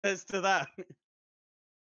As to that.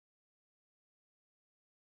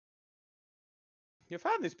 You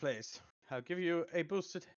found this place. I'll give you a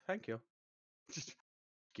boosted. Thank you. Just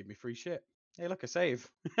give me free shit. Hey, look, a save.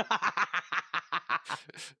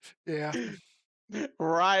 Yeah.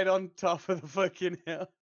 Right on top of the fucking hill.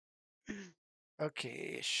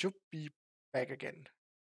 Okay, should be back again.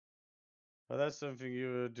 Well, that's something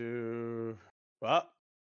you would do. What?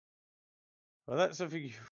 Well, that's something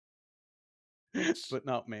you. But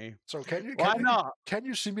not me. So can you? Why not? Can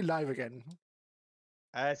you see me live again?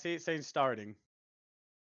 I see it saying starting.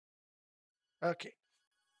 Okay.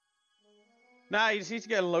 Nah, you just need to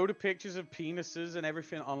get a load of pictures of penises and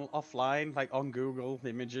everything on offline, like on Google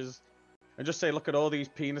Images, and just say, "Look at all these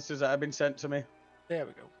penises that have been sent to me." There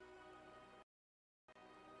we go.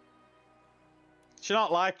 She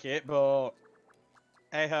not like it, but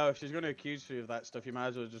hey ho, if she's going to accuse you of that stuff, you might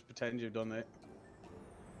as well just pretend you've done it.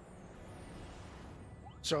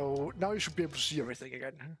 So now you should be able to see everything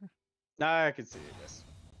again. Nah, I can see it. Yes.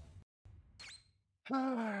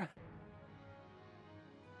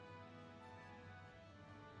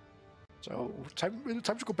 So time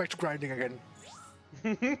to go back to grinding again.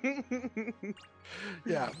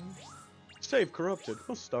 Yeah. Save corrupted.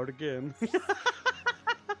 We'll start again.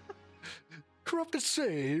 Corrupted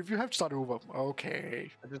save. You have to start over.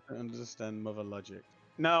 Okay. I just don't understand mother logic.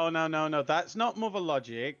 No. That's not mother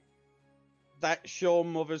logic. That's your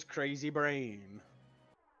mother's crazy brain.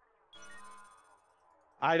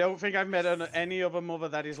 I don't think I've met any other mother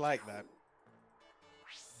that is like that.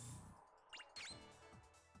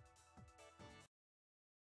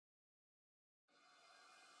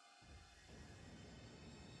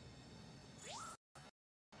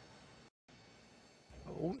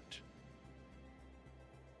 Don't.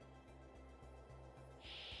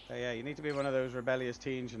 So yeah, you need to be one of those rebellious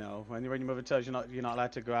teens, you know. When your mother tells you you're not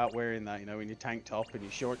allowed to go out wearing that, you know, in your tank top and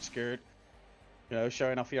your short skirt, you know,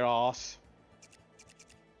 showing off your ass.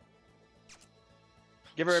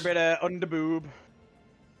 Give her a bit of underboob.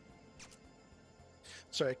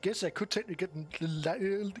 So I guess I could technically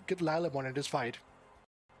get Lilamon in this fight.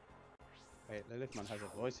 Wait, Lilithmon has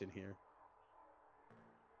a voice in here.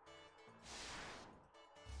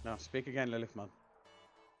 No, speak again, Lilithmon.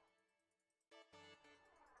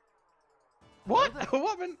 What? A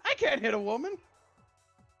woman? I can't hit a woman.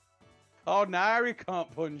 Oh, Nari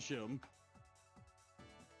can't punch him.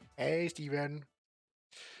 Hey, Steven.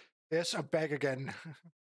 Yes, I'm back again.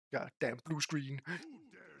 God damn blue screen.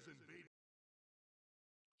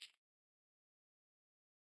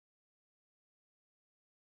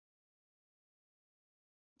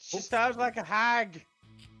 She sounds like a hag.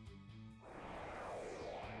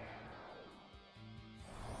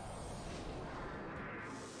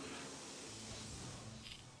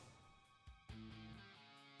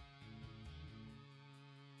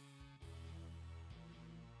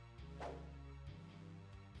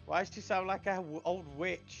 Why does she sound like an old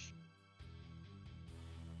witch?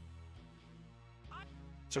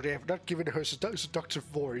 So they have not given her a seductive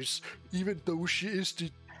voice, even though she is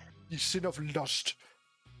the sin of lust.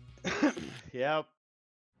 Yep.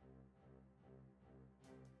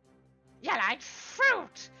 You're like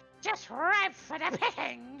fruit, just ripe for the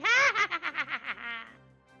picking.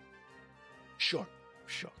 Sure.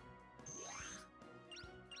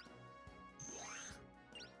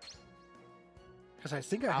 Because I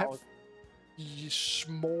think I have the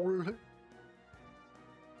small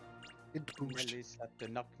hit boost. Melissa, the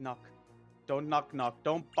knock. Don't knock.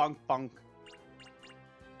 Don't bonk.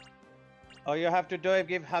 All you have to do is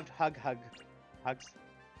give hug. Hugs.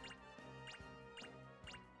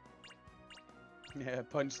 Yeah,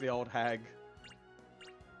 punch the old hag.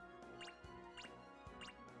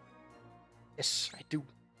 Yes, I do.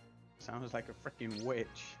 Sounds like a freaking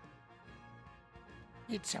witch.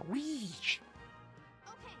 It's a witch.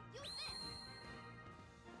 Okay, use this.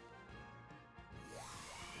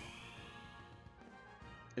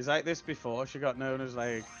 Is like this before she got known as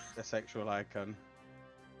like a sexual icon?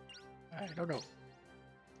 I don't know.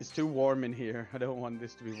 It's too warm in here. I don't want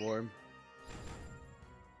this to be warm.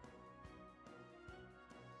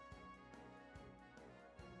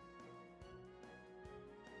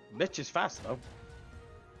 Bitch is fast though.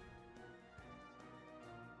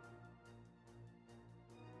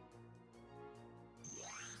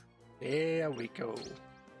 There we go.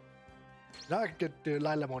 Now I can get the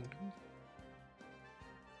Lilamon.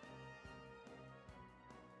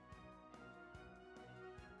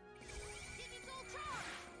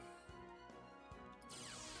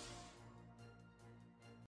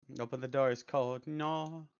 Open the door, it's cold.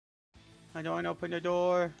 No. I don't want to open the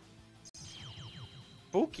door.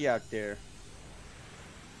 Spooky out there.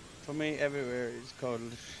 For me, everywhere is cold.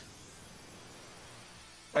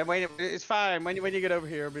 And when it's fine. When you get over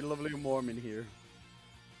here, it'll be lovely and warm in here.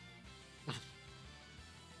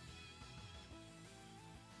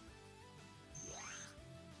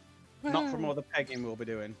 Not from all the pegging we'll be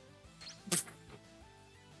doing.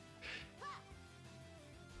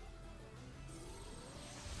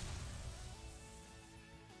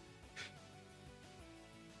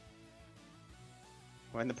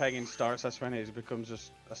 When the pegging starts, that's when it becomes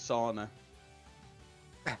just a sauna.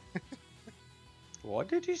 What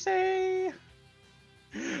did you say?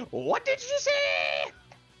 What did you say?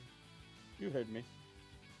 You heard me.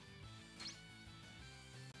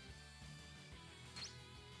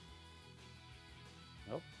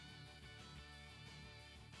 Nope.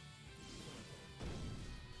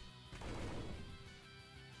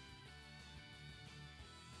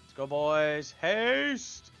 Let's go, boys.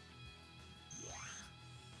 Haste!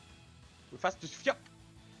 We're fast as fuck.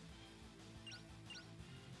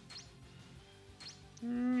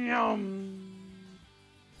 Yum.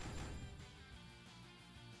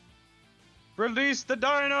 Release the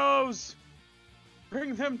dinos!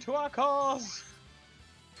 Bring them to our cause!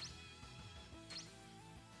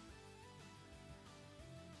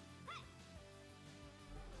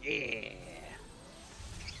 Yeah!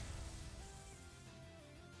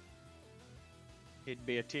 It'd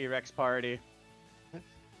be a T-Rex party.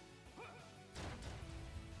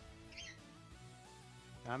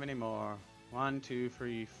 How many more? 1, 2,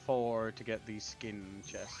 3, 4 to get these skin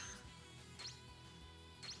chests.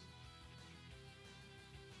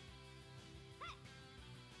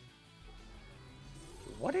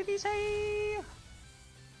 What did he say?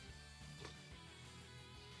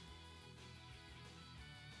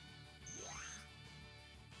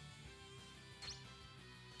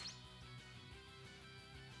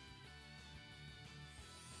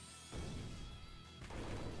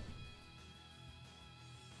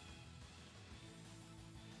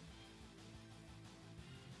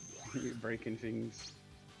 You're breaking things.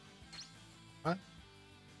 What?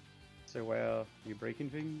 So well, you're breaking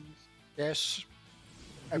things? Yes.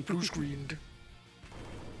 I'm blue screened.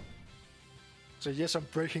 So yes, I'm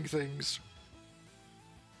breaking things.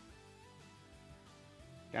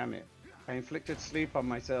 Damn it. I inflicted sleep on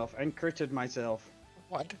myself and critted myself.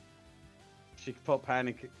 What? She put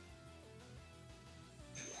panic.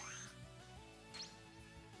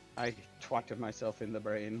 I twatted myself in the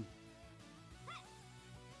brain.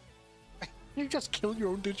 You just kill your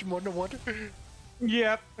own Digimon or what?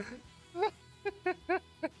 Yep.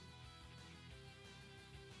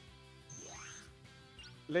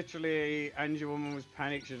 Literally, Angie Woman was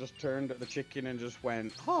panicked. She just turned at the chicken and just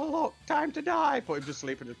went, "Oh look, time to die!" Put him to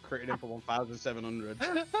sleep and just critted him for 1,700.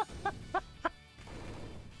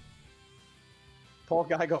 Poor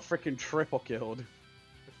guy got freaking triple killed.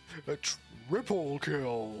 A triple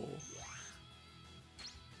kill.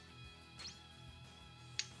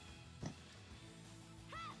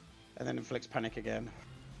 And then inflicts panic again.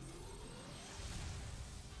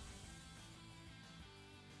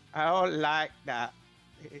 I don't like that.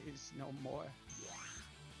 It is no more.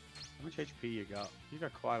 How much HP you got? You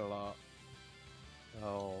got quite a lot.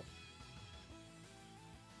 Oh.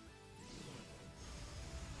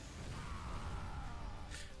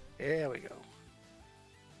 There we go.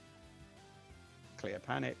 Clear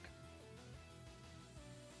panic.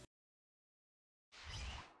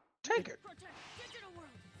 Take it.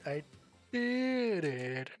 I did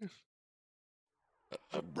it.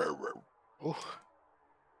 Oh.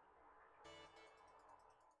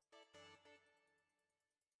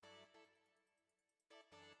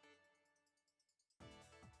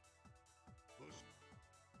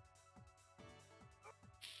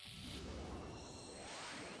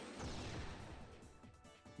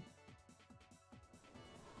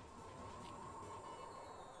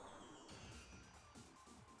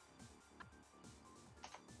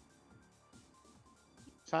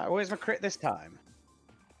 So where's my crit this time?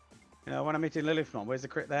 You know, when I'm meeting Lilithmon, where's the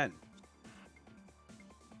crit then?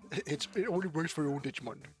 It only works for your own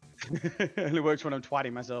Digimon. It only works when I'm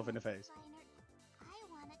twatting myself in the face. I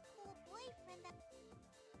want a cool boyfriend that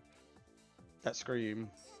That scream.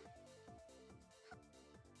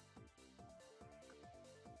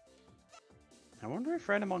 I wonder if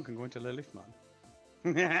Renamon can go into Lilithmon.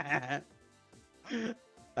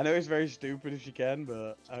 I know it's very stupid if she can,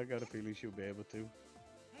 but I got a feeling she'll be able to.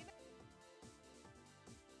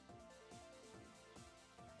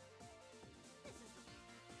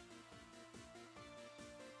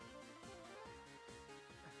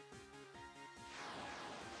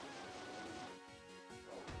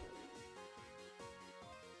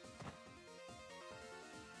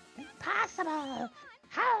 Impossible!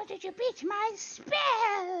 How did you beat my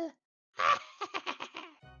spell?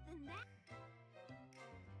 Then that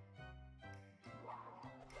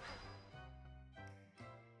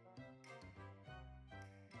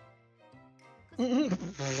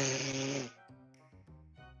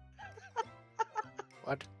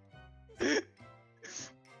What?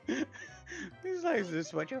 He's like, is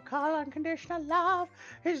this what you call unconditional love?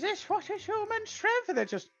 Is this what is human strength? And they're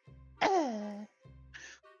just,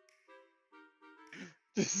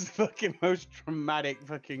 this is the fucking most traumatic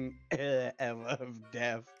fucking ever of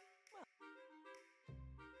death.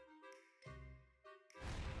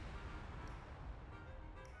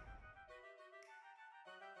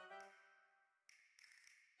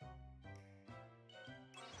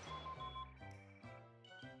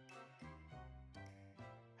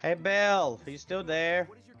 Hey, Bill, are you still there?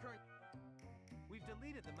 What is your current? We've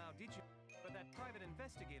deleted the Mao Digimon, but that private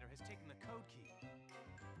investigator has taken the code key.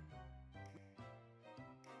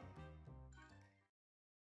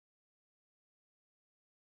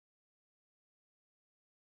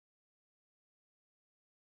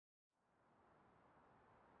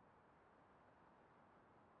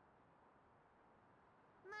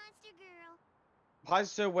 monster girl.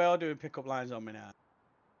 How's so well doing pickup lines on me now?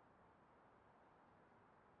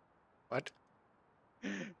 What?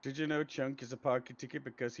 Did you know Chunk is a parking ticket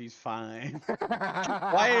because he's fine?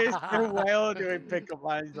 Why is so well doing pickup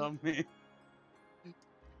lines on me?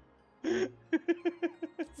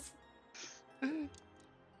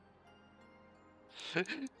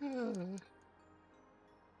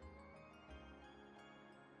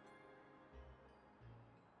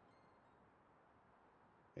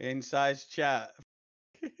 Inside chat.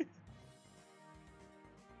 Yuma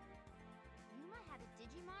had a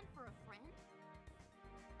Digimon for a friend?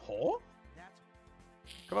 Huh? That's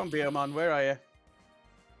Come on, Beerman, where are you?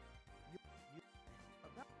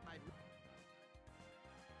 about my.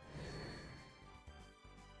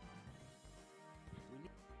 We need.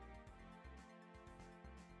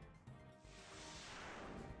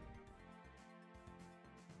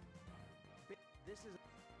 This is.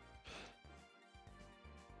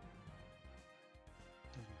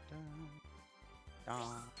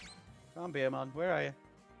 Come on, Beerman, where are you?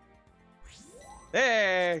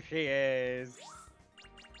 There she is.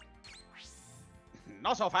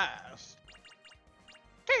 Not so fast.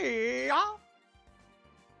 Hey-ya.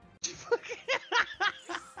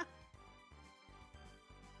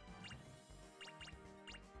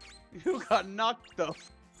 You got knocked the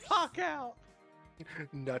fuck out.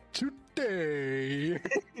 Not today.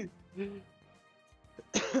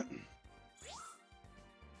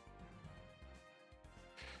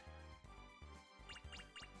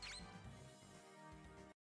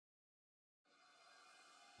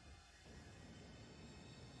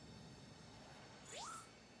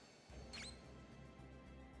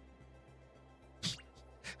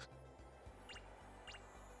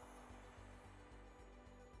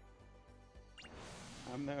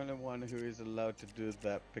 I'm the only one who is allowed to do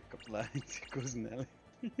that pickup line, goes Nelly.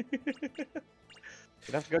 You'd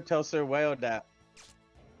have to go tell Sir Whale that.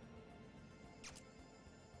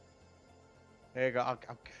 There you go.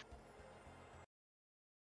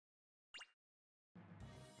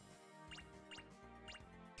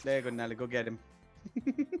 There you go, Nelly. Go get him.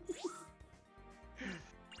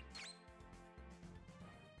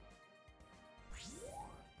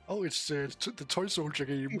 Oh, it's the Toy Soldier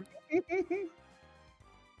game.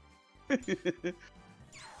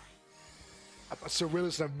 So Will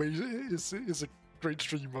is an amazing, is a great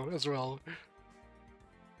streamer as well.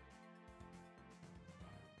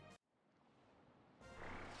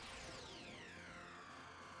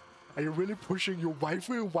 Are you really pushing your wife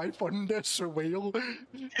on that surveil?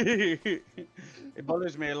 It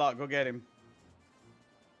bothers me a lot. Go get him.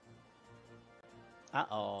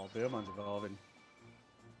 Uh-oh, Beerman's evolving.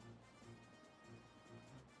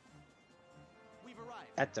 We've arrived.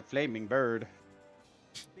 That's a flaming bird.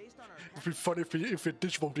 Based on our. It'd be funny if it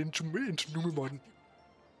digivolved into Numemon.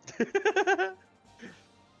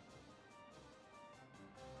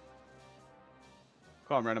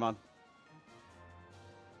 Come on, Renamon.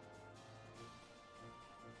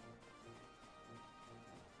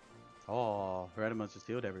 Oh, Renamon's just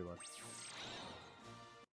healed everyone.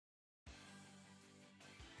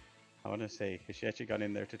 I want to say, has she actually gone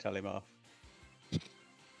in there to tell him off?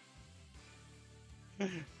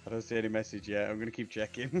 I don't see any message yet. I'm going to keep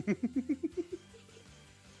checking.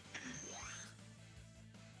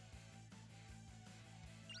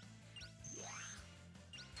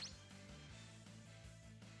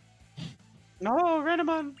 No,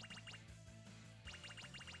 Renamon!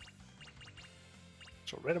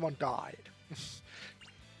 So Renamon died.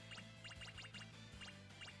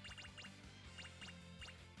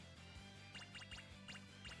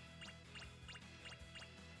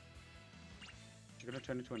 You're gonna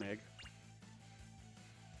turn into an egg.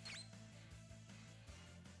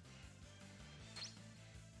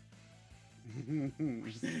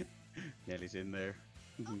 Nelly's in there.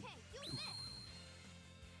 Okay, use this.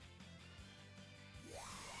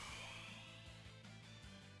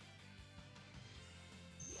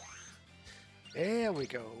 There we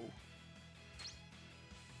go.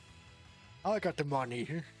 I got the money.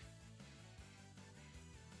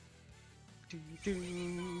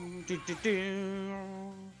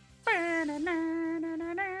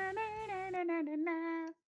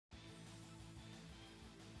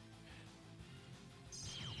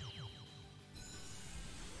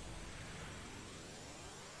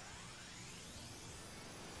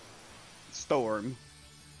 Storm.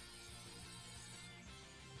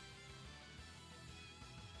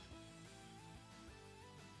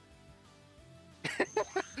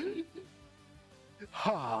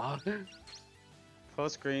 Ha! 4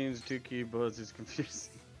 screens, 2 keyboards is confusing.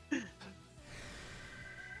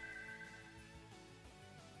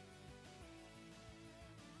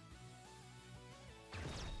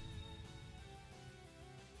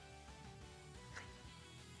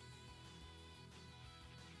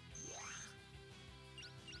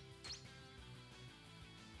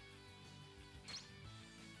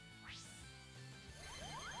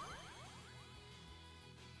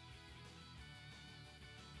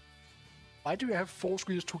 Why do you have 4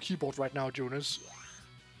 screens, 2 keyboards right now, Jonas?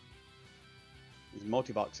 He's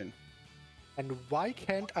multi-boxing. And why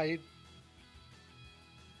can't I...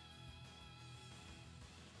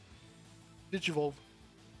 Digivolve?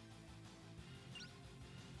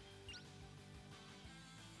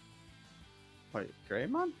 Wait,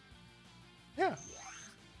 Greymon? Yeah.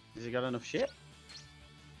 Has he got enough shit?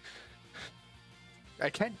 I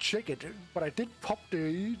can't check it, but I did pop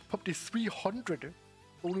the 300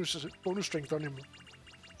 bonus strength on him.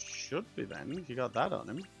 Should be then, if you got that on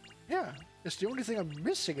him. Yeah, it's the only thing I'm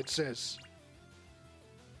missing, it says.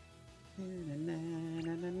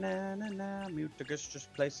 Mutagus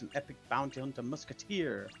just placed an epic bounty hunter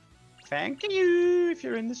musketeer. Thank you if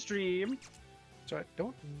you're in the stream. So I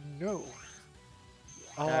don't know.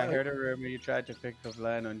 I heard a rumor you tried to pick up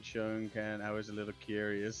Lan on Chunk and I was a little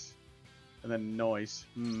curious. And then noise.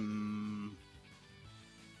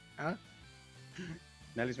 Huh?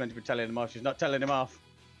 Nelly's meant to be telling him off. She's not telling him off.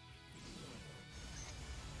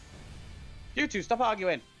 You two, stop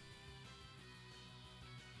arguing.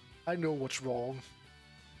 I know what's wrong.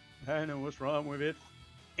 I know what's wrong with it.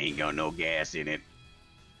 Ain't got no gas in it.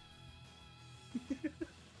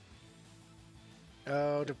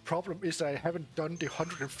 The problem is that I haven't done the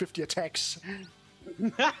 150 attacks.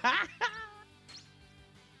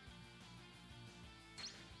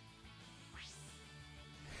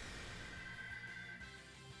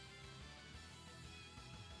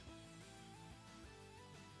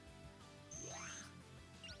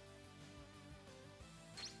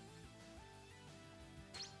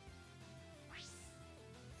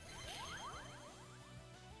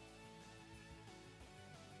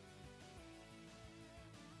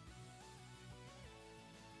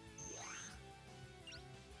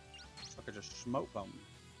 I could just smoke bomb.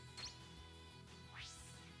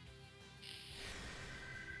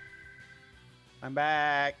 I'm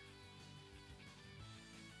back.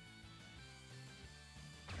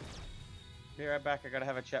 Be right back. I gotta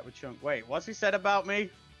have a chat with Chunk. Wait, what's he said about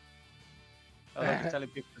me? Oh, look, he's telling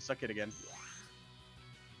people to suck it again.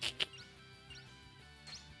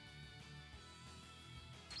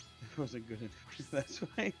 It wasn't good enough. That's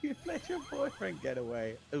why you let your boyfriend get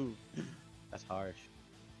away. Ooh, that's harsh.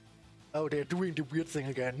 Oh, they're doing the weird thing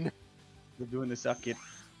again. They're doing the suck it.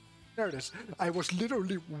 There it is. I was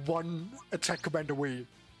literally 1 attack command away.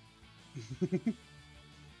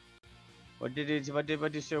 What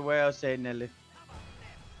did Sir Whale say, Nelly?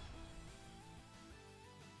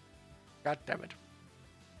 God damn it.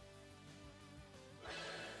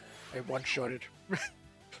 I one-shot it.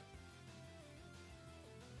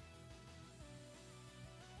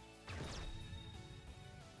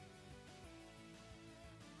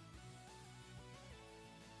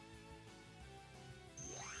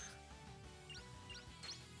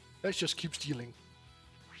 Let's just keep stealing.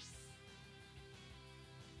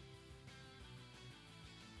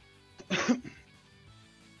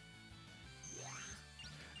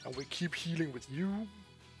 And we keep healing with you.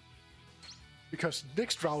 Because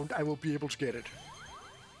next round I will be able to get it.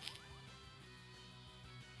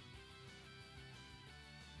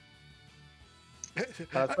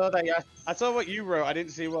 I saw that. Yeah, I saw what you wrote. I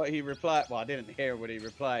didn't see what he replied. Well, I didn't hear what he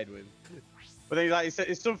replied with. But then he said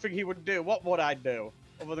it's something he would do. What would I do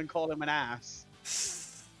other than call him an ass?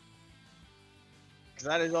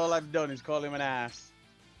 that is all I've done is call him an ass.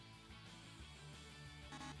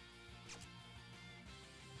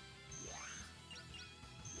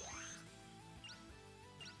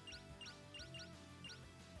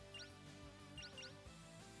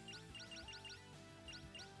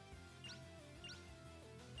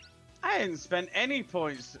 I ain't spent any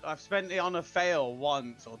points. I've spent it on a fail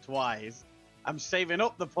once or twice. I'm saving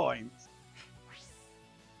up the points.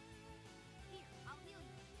 Here, I'll heal you.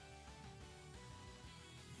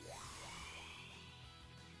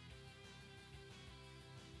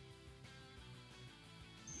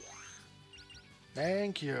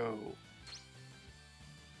 Thank you.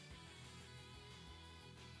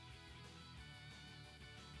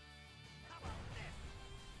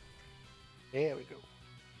 There we go.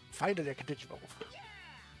 Finally, I can Digimon.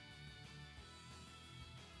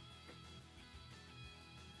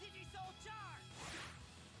 Digisoul charge!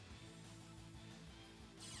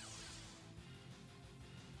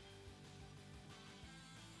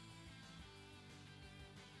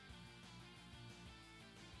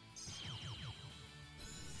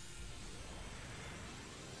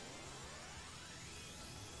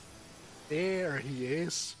 There he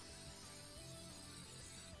is.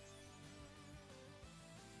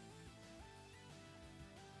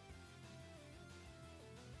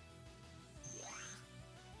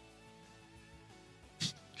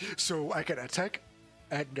 So I can attack,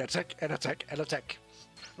 and attack, and attack, and attack.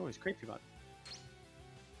 Oh, he's creepy man.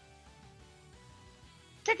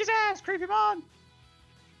 Kick his ass, creepy man!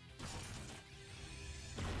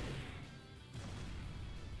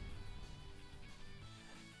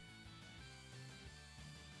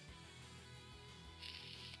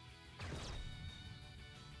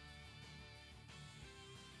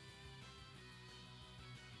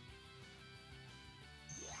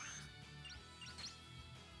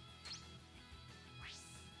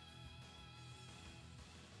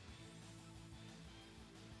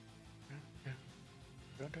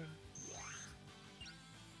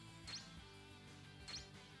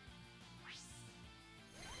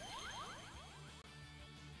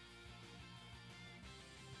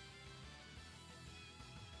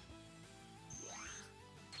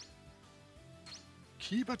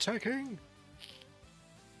 Keep attacking.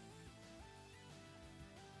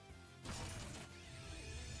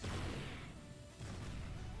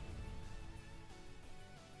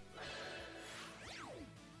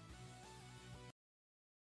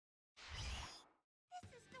 This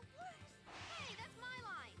is the worst. Hey, that's my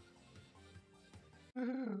line.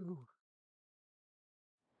 Ooh.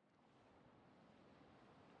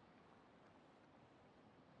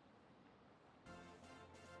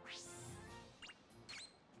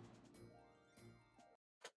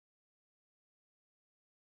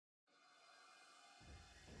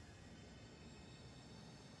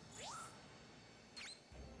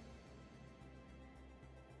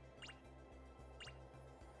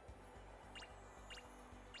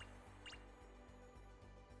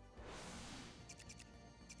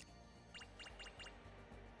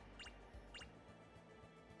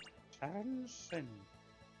 Transcend.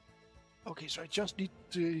 Okay, so I just need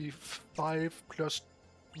the 5 plus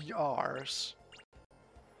ERs.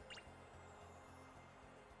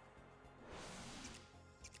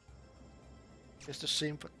 It's the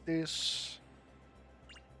same for this.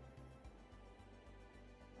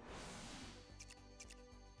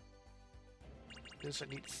 This I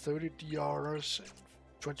need 30 DRs and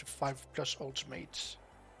 25 plus ultimates.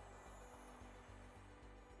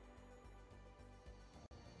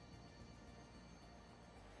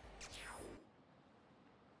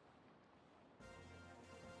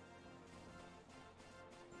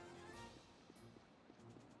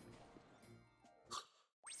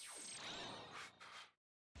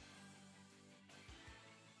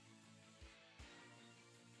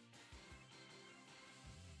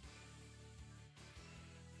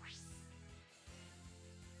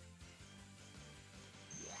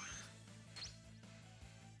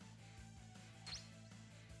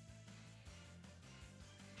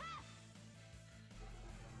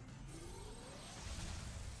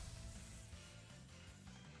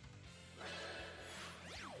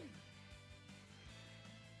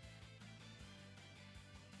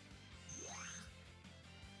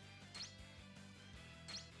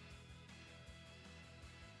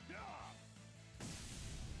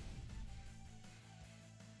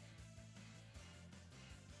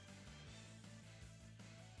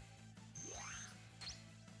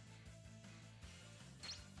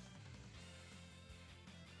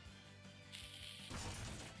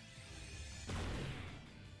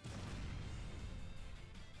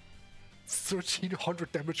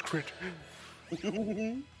 $1,300 damage crit.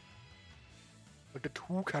 But the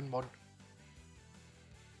Toucanmon.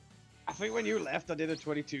 I think when you left, I did a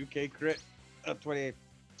 22k crit.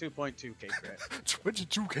 22.2k crit.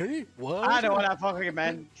 22k? What? I know what I fucking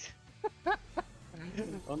meant.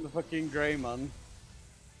 On the fucking Greymon.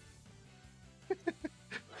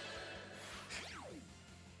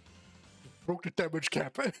 Broke the damage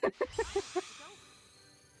cap.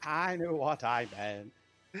 I knew what I meant.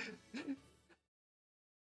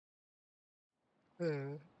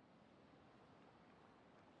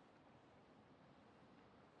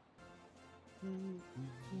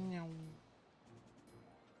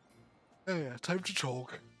 Yeah, time to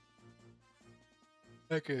talk.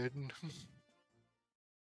 Again.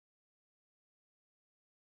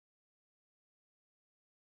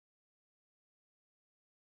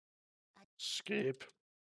 Skip.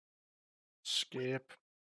 Skip.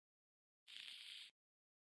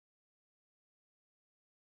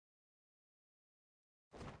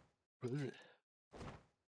 Ugh.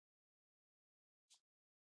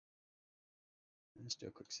 Let's do a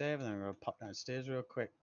quick save and then we're gonna pop downstairs real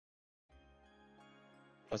quick.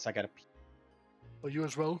 Plus I gotta pee. Are you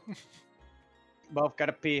as well? Both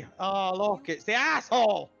gotta pee. Oh look, it's the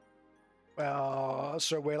asshole!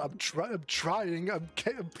 So well, I'm trying. I'm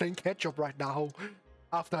playing catch up right now.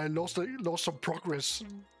 After I lost some progress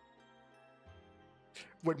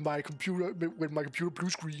when my computer blue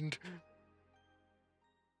screened.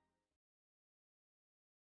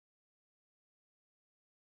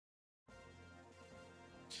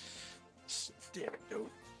 There we go.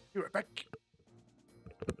 You're back.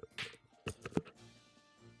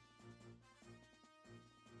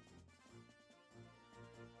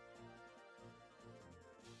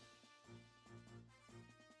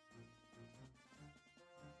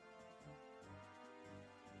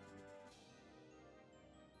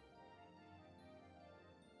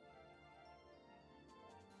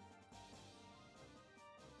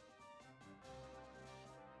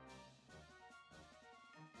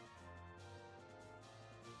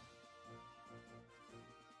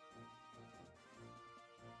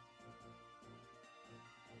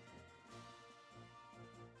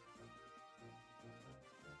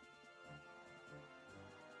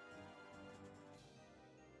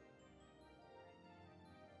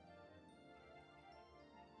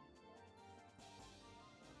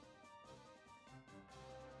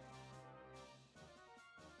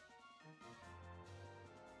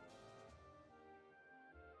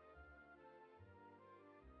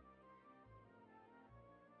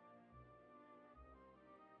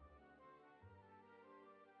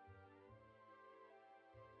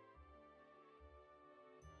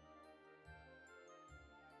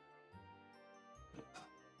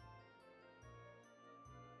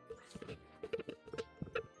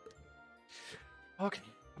 Okay,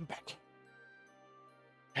 I'm back.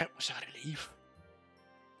 That was a relief.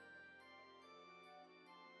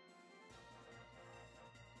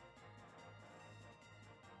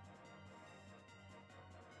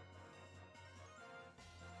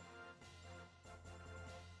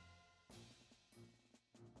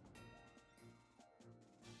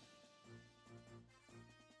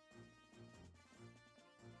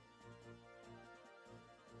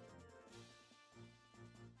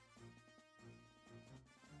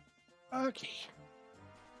 Okay.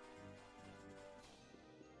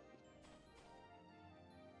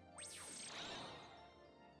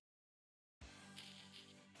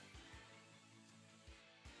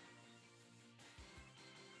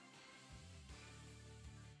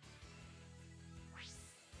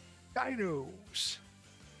 Dinos.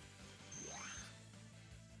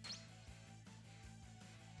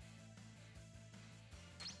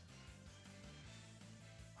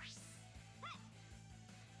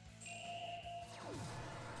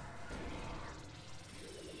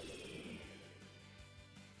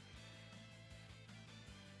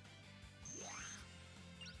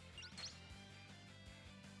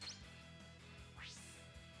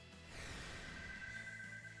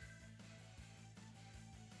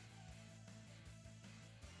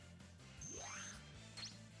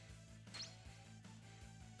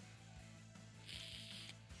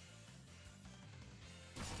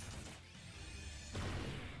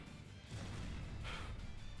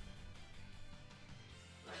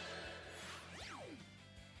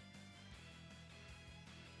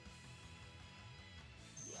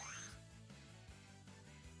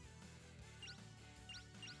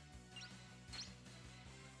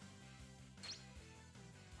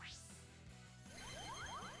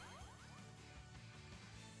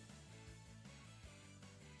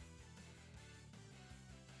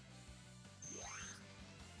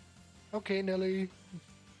 Okay, Nelly.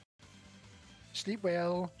 Sleep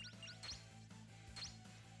well.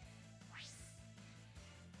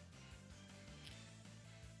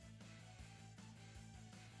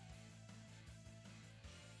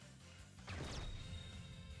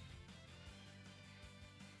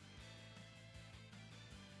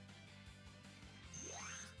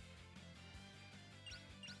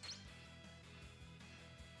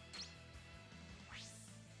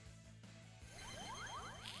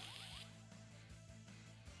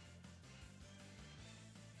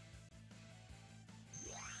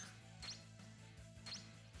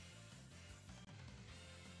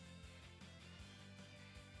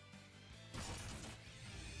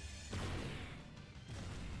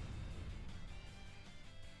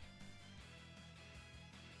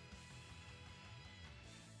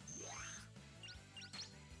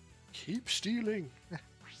 Keep stealing.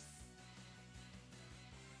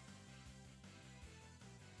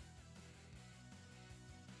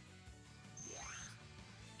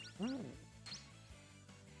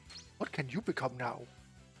 What can you become now?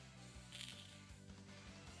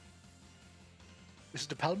 Is it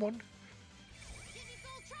the Palmon?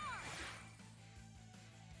 Digital charge.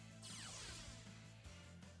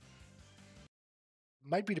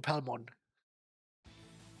 Might be the Palmon.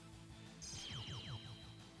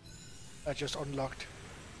 I just unlocked.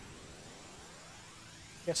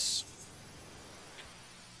 Yes.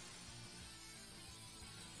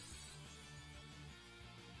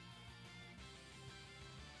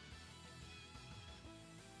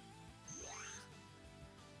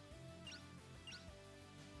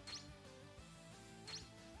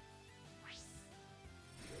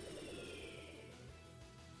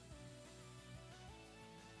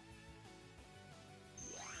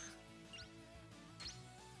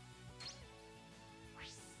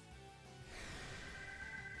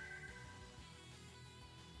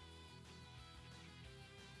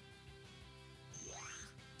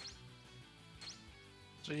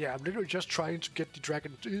 So yeah, I'm literally just trying to get the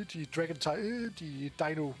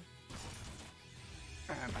dino.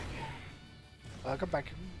 I'll come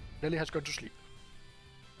back. Nelly has gone to sleep.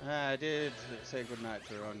 I did say goodnight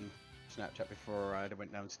to her on Snapchat before I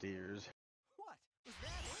went downstairs. What? Was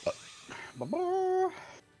that? Ba-ba.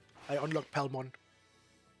 I unlocked Palmon.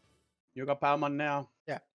 You got Palmon now?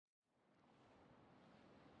 Yeah.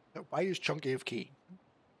 Why is Chunk AFK?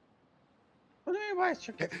 Why is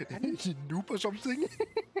Chuck? He noob or something?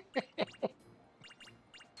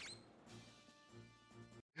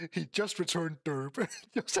 He just returned derp.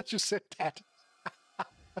 Just as you said that.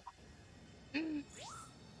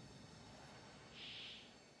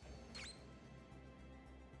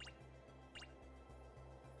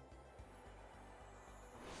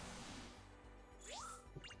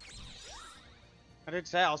 I did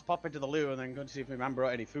say I was popping to the loo and then going to see if my man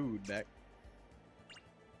brought any food back.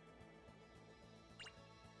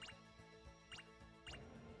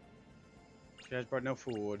 She has brought no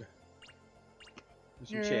food.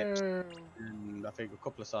 Some chips and I think a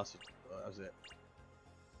couple of sausages. That was it.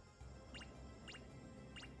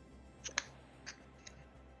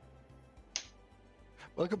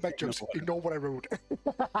 Welcome back, Jokes. Ignore what I wrote.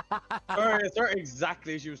 Sorry,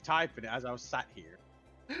 exactly as you was typing it as I was sat here.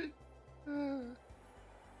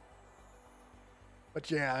 But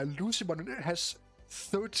yeah, Lucimon has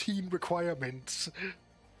 13 requirements.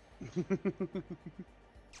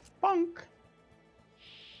 Bonk!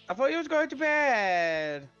 I thought you was going to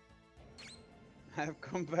bed! I've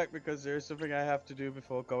come back because there's something I have to do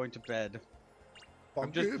before going to bed. I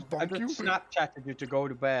just Snapchatted you to go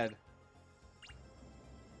to bed.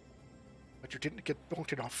 But you didn't get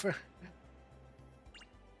bonked enough.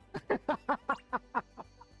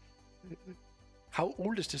 How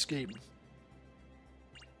old is this game?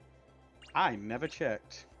 I never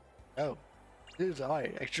checked. Oh, this is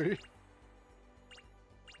I actually.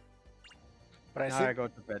 But Now I go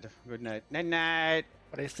to bed. Good night. Night night.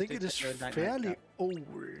 But I think it is Good night, fairly night. old.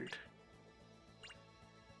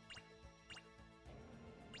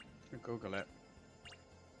 Google it.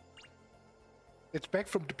 It's back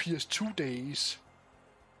from the PS2 days.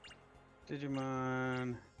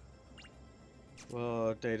 Digimon.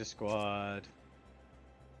 Well, Data Squad.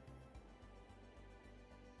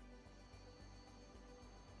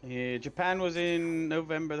 Yeah, Japan was in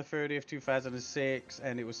November the 30th, 2006,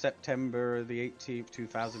 and it was September the 18th,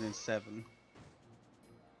 2007.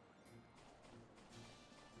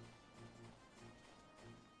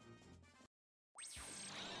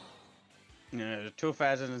 Yeah,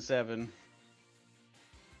 2007.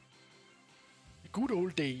 Good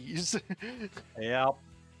old days. Yep.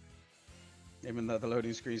 Even though the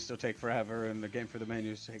loading screens still take forever and the game through the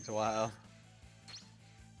menus takes a while.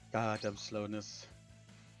 Goddamn slowness.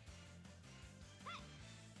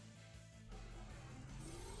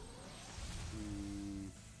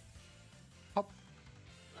 Hop.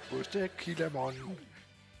 Where's the Killamon?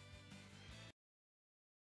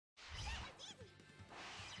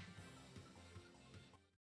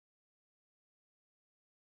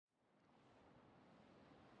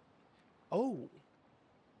 Oh.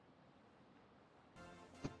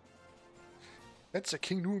 That's a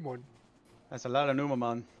King Numon. That's a lot of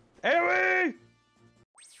Numamon. AoE!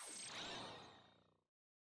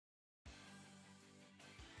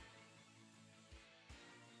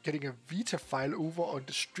 Getting a Vita file over on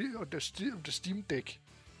the Steam Deck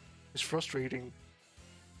is frustrating.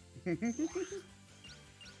 I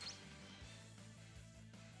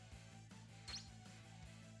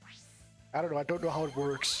don't know. I don't know how it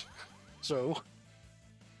works. So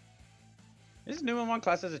Is Numamon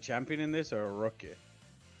classed as a champion in this or a rookie? I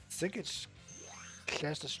think it's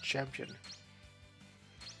classed as champion.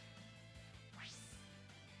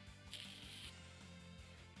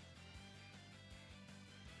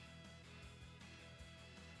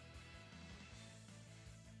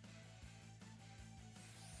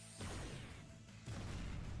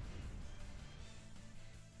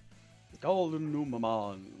 Golden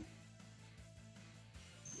Numamon.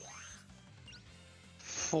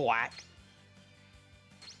 Thwack.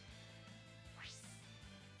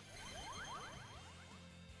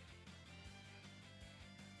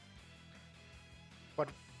 But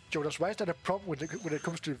Jonas, why is that a problem when it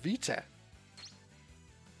comes to Vita?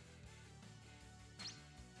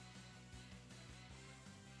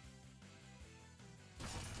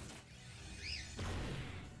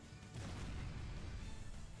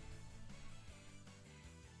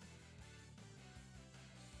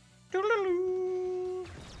 Doodaloo.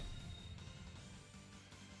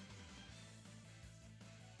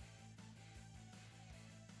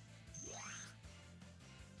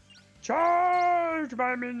 Charge,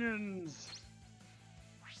 my minions!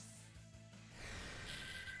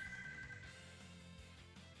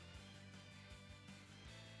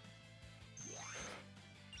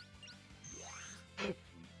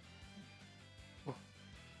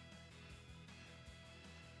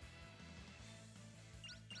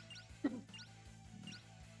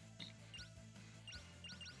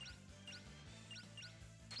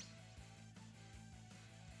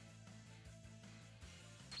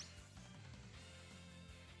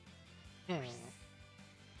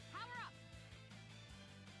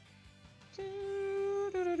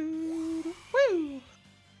 Woo!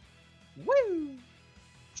 Woo!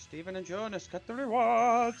 Stephen and Jonas got the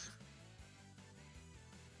rewards.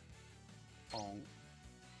 Bong.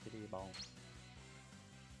 Kitty bong.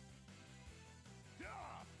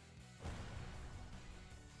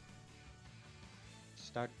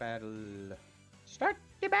 Start battle. Start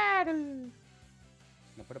the battle.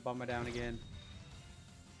 I'll put a bomber down again.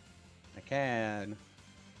 I can.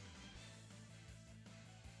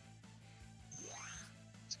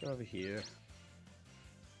 Let's go over here.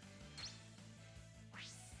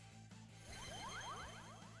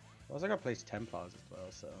 I was gonna place Templars as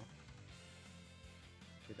well, so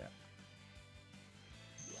do that.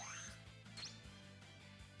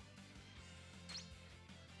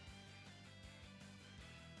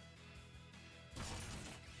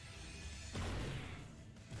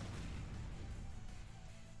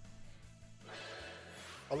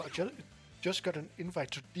 Well, I just got an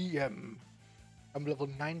invite to DM. I'm level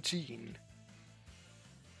 19.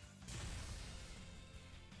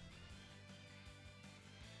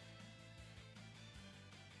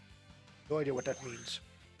 No idea what that means.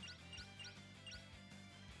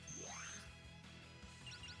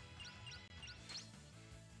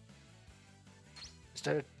 Is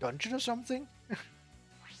that a dungeon or something?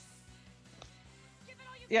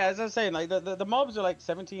 Yeah, as I was saying, like the mobs are like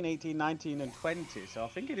 17, 18, 19, and 20, so I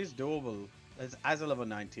think it is doable as a level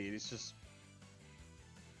 19. It's just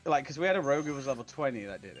like because we had a rogue who was level 20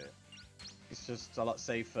 that did it. It's just a lot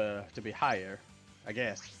safer to be higher, I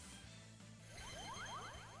guess.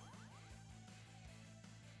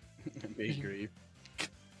 Be grief.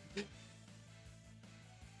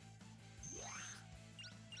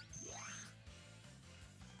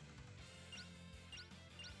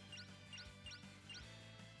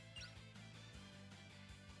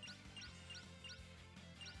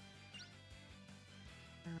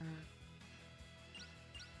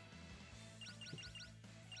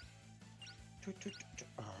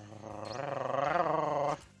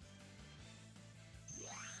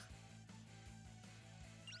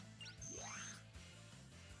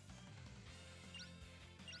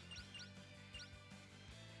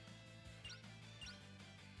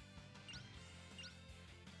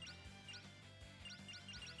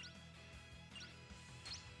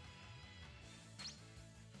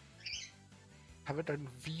 Haven't done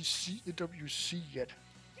WC yet.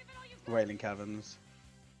 Wailing Caverns.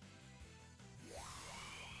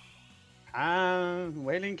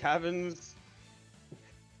 Wailing Caverns.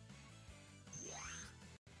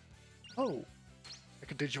 Oh, I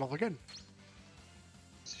can Digimon again.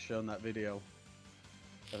 It's shown that video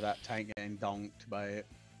of that tank getting donked by it.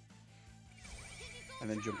 And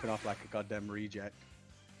then jumping off like a goddamn reject.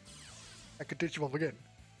 I can Digimon again.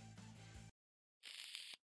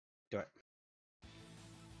 Do it.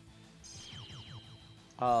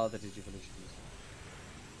 Oh, the Digivolutions.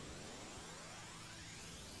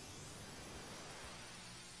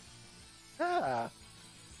 Ah,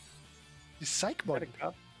 the Psych mod.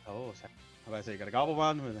 Oh, how about I say you got a Gobble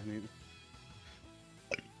one?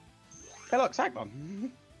 Hey, look,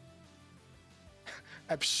 Cyclone.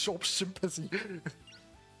 Absorb sympathy.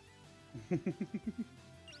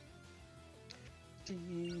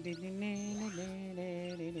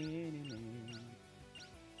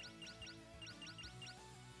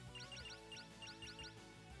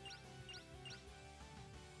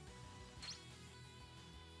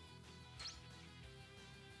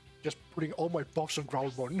 Just putting all my buffs on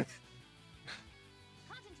ground 1.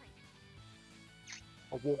 Concentrate.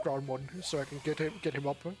 I'll walk ground 1 so I can get him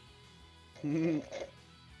up.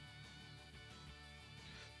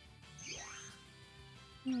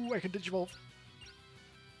 Ooh, I can digivolve.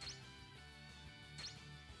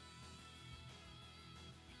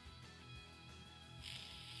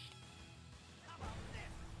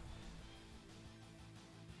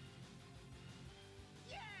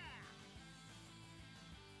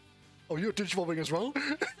 Oh, you're digivolving as well?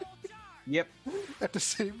 Yep. At the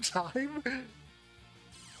same time?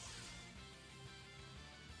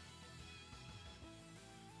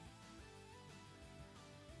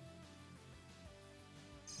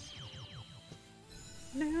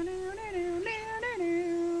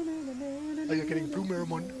 Oh, you're getting Blue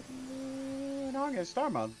Mirrormon. No, I'm getting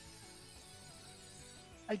Starmon.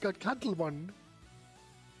 I got Candlemon.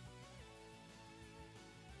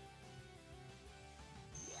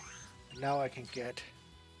 Now I can get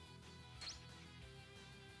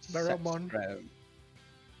Mirrormon.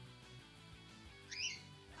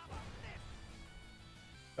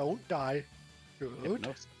 Don't die. Good.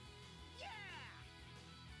 Hypnosis.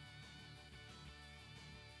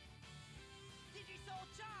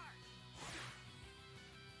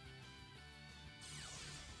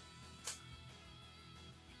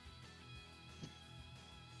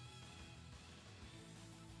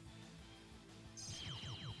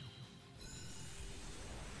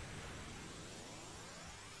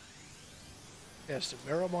 There's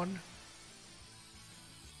the Mirrormon.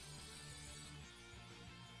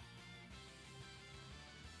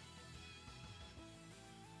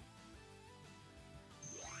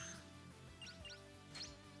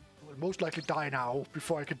 Will most likely die now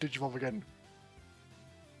before I can digivolve again.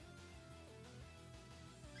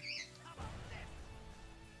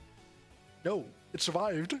 No, it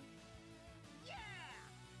survived.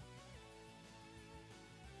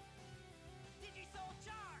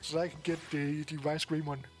 So I can get the Rice Green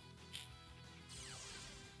one.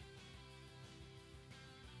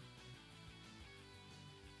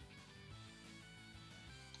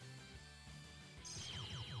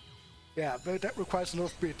 Yeah, but that requires a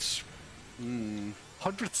lot of bits.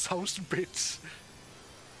 100,000 bits.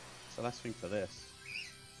 So last thing for this.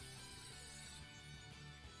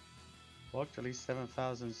 Walked at least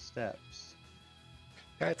 7,000 steps.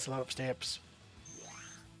 That's a lot of steps.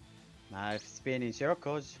 Nice spinning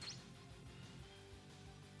circles.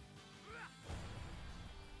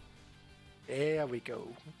 There we go.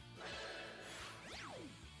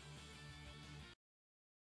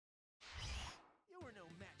 You were no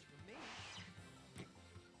match for me.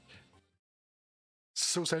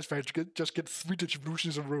 So satisfying to just get 3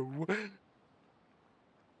 distributions in a row.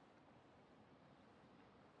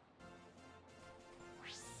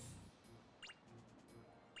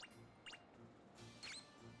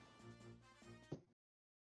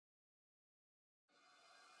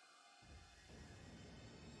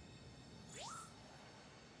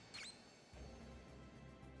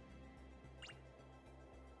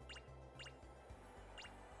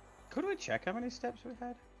 Could we check how many steps we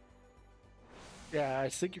had? Yeah, I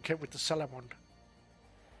think you can with the Salamon.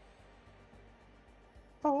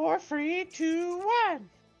 4, 3, 2,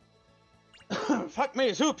 1. Fuck me,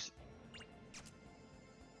 it's hoops.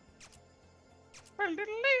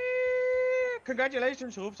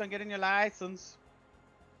 Congratulations, hoops, on getting your license.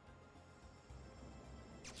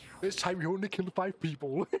 This time you only killed 5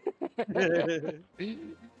 people.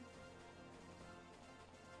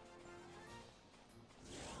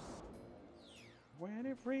 When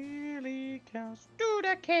it really counts, do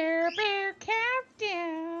the Care Bear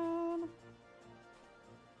countdown.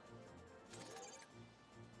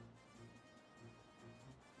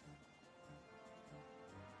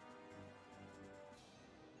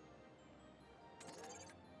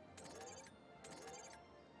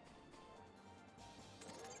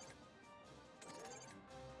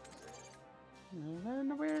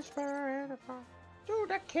 And the whisper in the far, do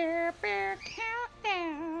the Care Bear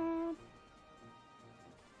countdown.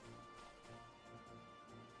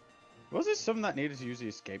 Was this something that needed to use the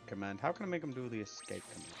escape command? How can I make him do the escape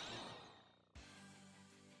command?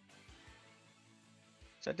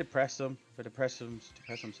 Should I depress him? If I depress him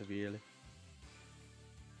severely.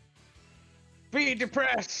 Be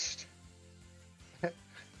depressed!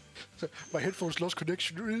 My headphones lost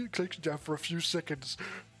connection there for a few seconds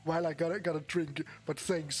while I got a drink. But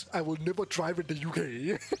thanks, I will never drive in the UK.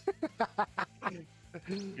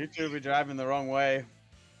 You two will be driving the wrong way.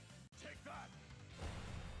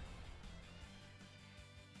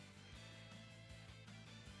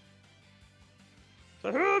 So,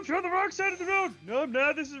 oops, you're on the wrong side of the road. No, I'm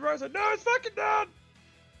not. This is the right side. No, it's fucking not.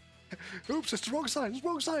 Oops, it's the wrong side. It's the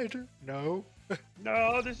wrong side. No.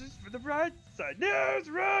 No, this is for the right side. No, it's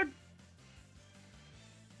wrong.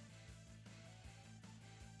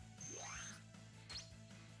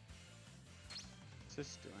 What's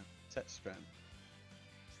this doing? Set strength.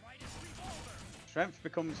 Strength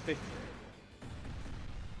becomes 50.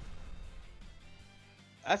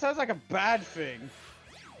 That sounds like a bad thing.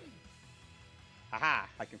 Aha,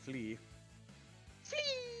 I can flee.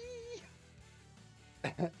 Flee!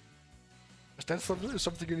 Is that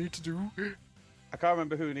something you need to do? I can't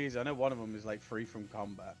remember who needs it. I know one of them is like free from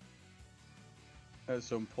combat. At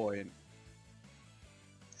some point.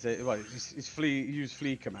 So, well, it's flee, use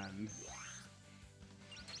flee command.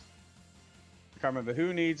 I can't remember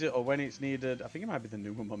who needs it or when it's needed. I think it might be the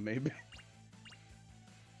newer one, maybe.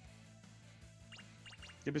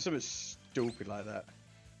 It'd be something stupid like that.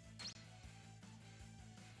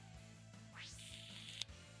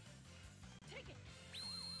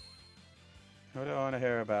 What do I want to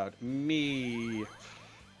hear about? Me.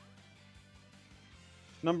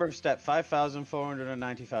 Number of step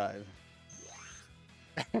 5,495.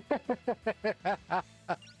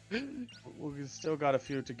 We've still got a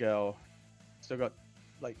few to go. Still got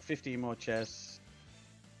like 50 more chests.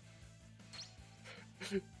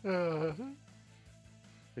 We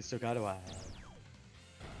still got a while.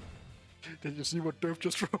 Did you see what Durf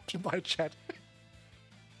just wrote in my chat?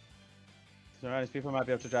 So honest, people might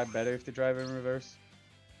be able to drive better if they drive in reverse.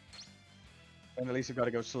 And at least you've got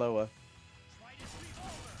to go slower.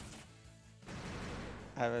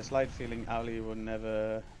 I have a slight feeling Ali will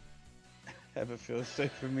never ever feel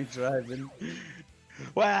safe with me driving.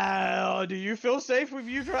 Well, do you feel safe with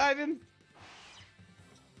you driving?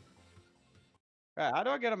 Right, how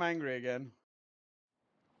do I get him angry again?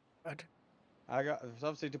 What? I got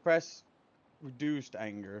obviously to press reduced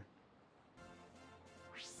anger.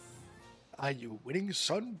 Are you winning,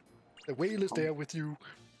 son? The whale is there with you.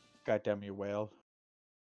 Goddamn you, whale.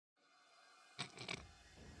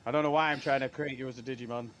 I don't know why I'm trying to create you as a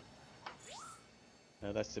Digimon.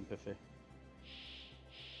 No, that's sympathy.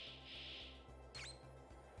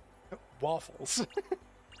 Waffles.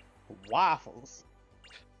 Waffles?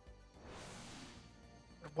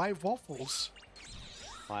 Why waffles?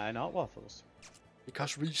 Why not waffles?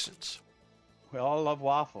 Because reasons. We all love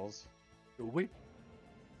waffles. Do we?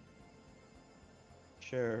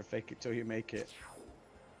 Sure, fake it till you make it.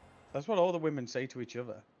 That's what all the women say to each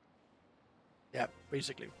other. Yeah,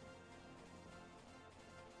 basically.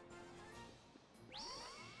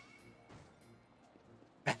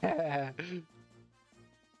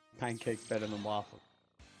 Pancake's better than waffle.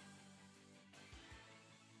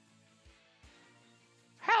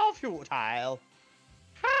 How futile!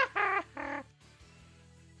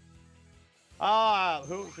 Ah,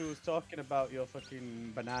 who was talking about your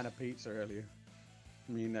fucking banana pizza earlier?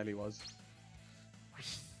 Me and Nelly was.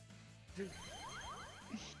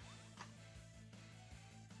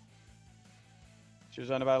 She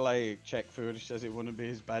was on about like Czech food. She says it wouldn't be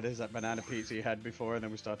as bad as that banana pizza you had before, and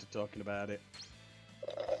then we started talking about it.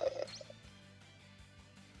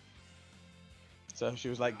 So she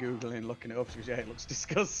was like Googling, looking it up. She goes, yeah, it looks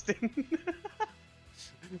disgusting.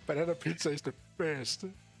 Banana pizza is the best.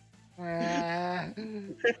 My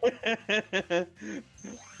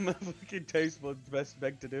fucking taste buds best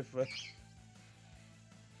beg to differ.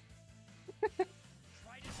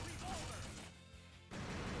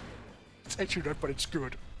 It's actually not, but it's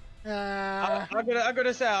good. I'm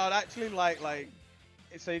gonna say I'd actually like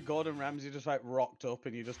say Gordon Ramsay just like rocked up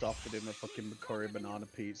and you just offered him a fucking curry banana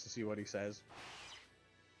pizza to see what he says.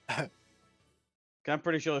 I'm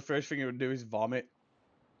pretty sure the first thing he would do is vomit.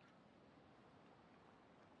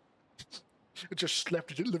 It just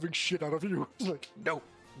slapped the living shit out of you. It's like, no,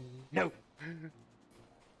 no.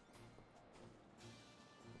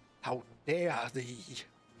 How dare thee?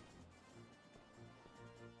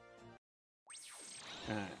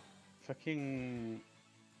 Fucking.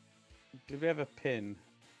 Did we ever pin?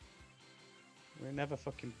 We never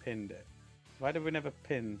fucking pinned it. Why did we never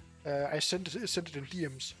pin? I sent it in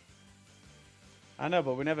DMs. I know,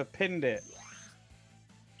 but we never pinned it.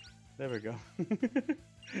 There we go.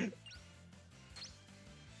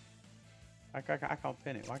 I can't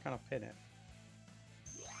pin it. Why can't I pin it?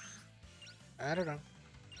 I don't know.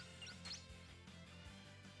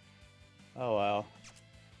 Oh well.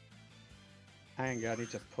 Hang on, I need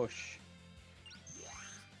to push.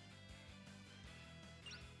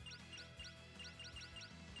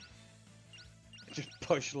 Just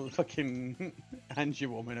push the fucking Angie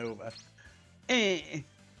woman over. Eh.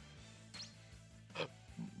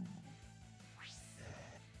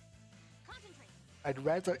 Concentrate. I'd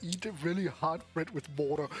rather eat really hard bread with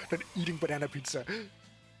water than eating banana pizza.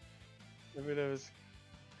 I mean, it was.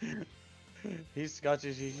 He's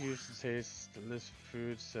Scottish, he's used to tasteless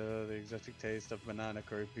food, so the exotic taste of banana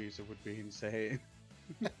curry pizza would be insane.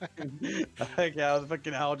 Like how the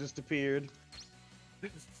fucking owl just appeared.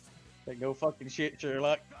 Like, no fucking shit,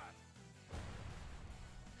 Sherlock.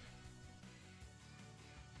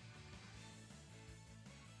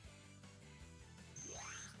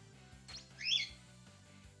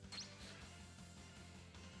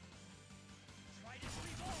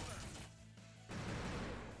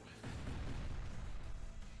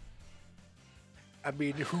 I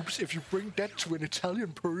mean, Hoops, if you bring that to an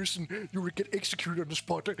Italian person, you would get executed on the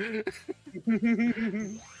spot.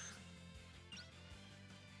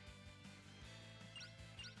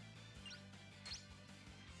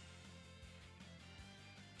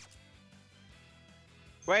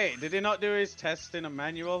 Wait, did he not do his test in a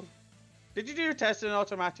manual? Did you do your test in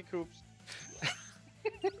automatic, Hoops?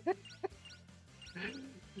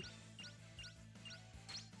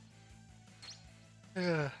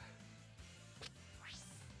 Yeah.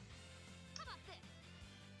 How about this?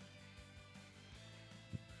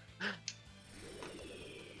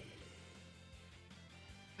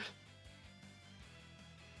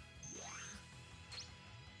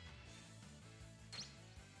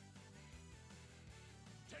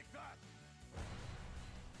 Take that!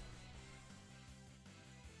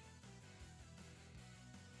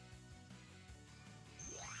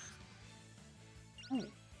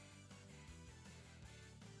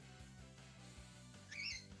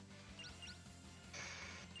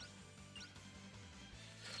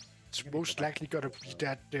 It's most likely gonna be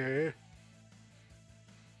that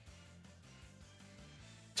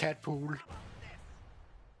tadpole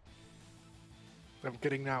I'm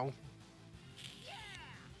getting now.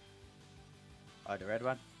 Oh, the red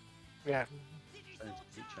one? Yeah.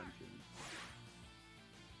 Champion.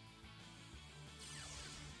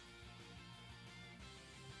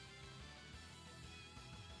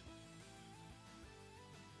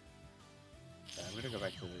 I'm gonna go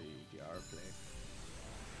back to the DR play.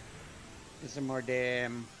 Get some more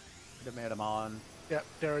damn. Could have made them on. Yeah,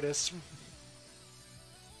 there it is.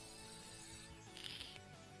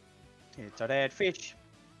 It's a dead fish.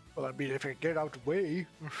 Well, I mean, if I get out the way.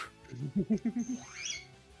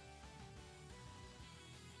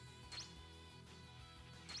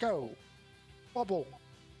 Go. Bubble.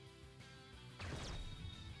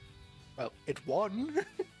 Well, it won.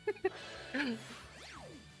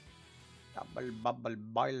 Double bubble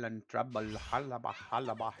boil and trouble halaba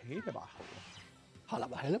halaba hilaba.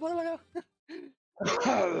 Halaba, halaba,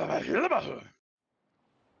 Halaba hilaba.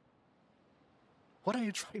 What are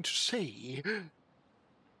you trying to say?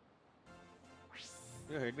 You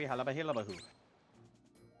heard me, halaba hilaba hoo.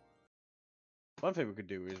 One thing we could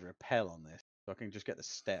do is repel on this, so I can just get the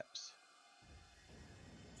steps.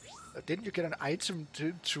 Didn't you get an item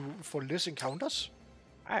for less encounters?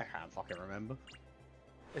 I can't fucking remember.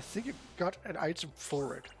 I think you got an item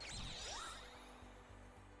for it.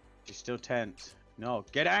 She's still tense. No,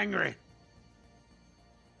 get angry!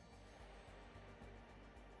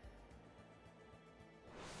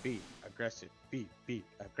 Be aggressive. Be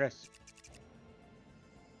aggressive.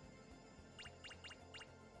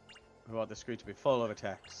 We want the screen to be full of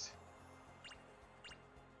attacks.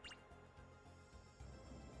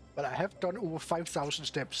 But I have done over 5,000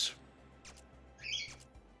 steps.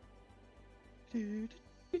 Well,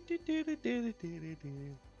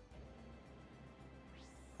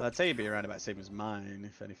 I'd say you'd be around about the same as mine,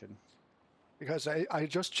 if anything. Because I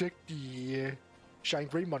just checked the Shine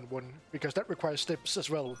Greymon one, because that requires steps as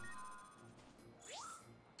well.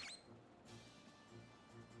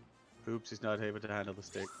 Oops, he's not able to handle the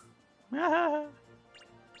stick.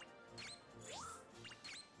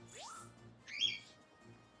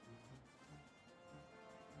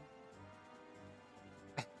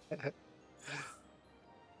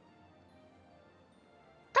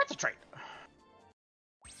 Concentrate!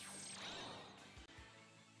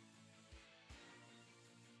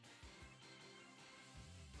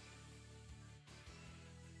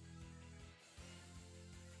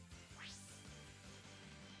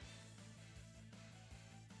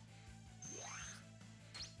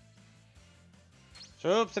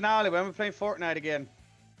 So, oops, and Ollie, when we playing Fortnite again?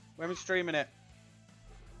 When we streaming it?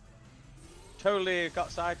 Totally got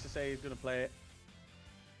Side to say he's gonna play it.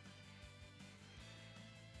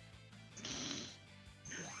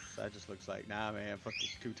 that just looks like, nah, man, I'm fucking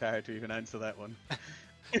too tired to even answer that one.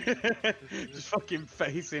 Just fucking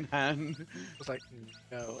face in hand. It's like,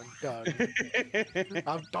 no, I'm done.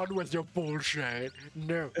 I'm done with your bullshit.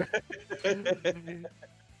 No. Give it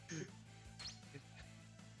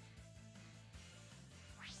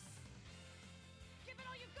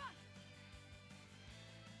all you've got.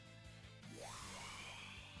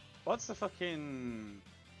 What's the fucking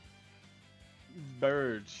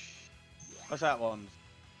bird? What's that one?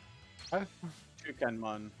 Huh?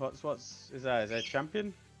 Toucanmon. Is that? Is that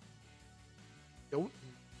champion? Don't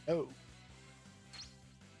know.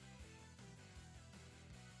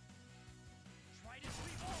 Try to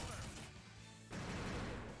sweep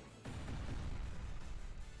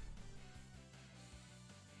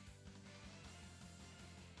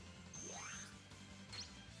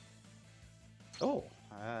over. Oh,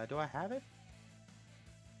 do I have it?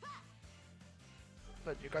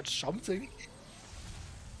 But you got something.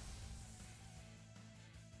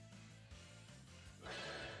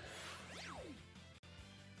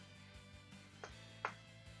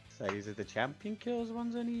 So is it the champion kills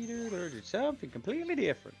ones I needed, or is it something completely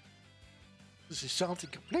different? This is something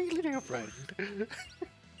completely different.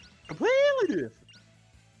 Completely different.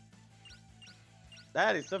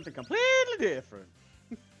 That is something completely different.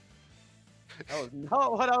 That was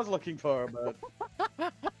not what I was looking for, but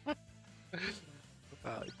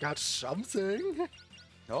Got something.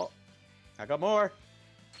 oh, I got more.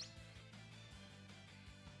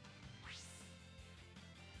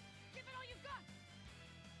 Give it all you've got.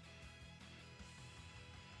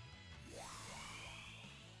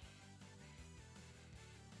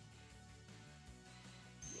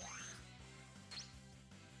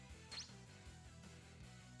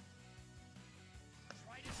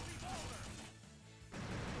 Try to sweep over.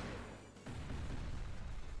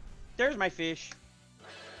 There's my fish.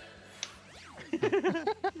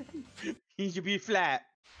 He should be flat.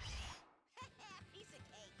 Piece of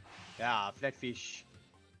cake. Yeah, flat fish.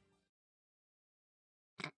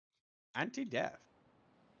 Anti-death.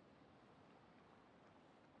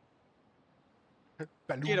 Get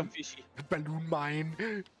him, Balloon. fishy. Balloon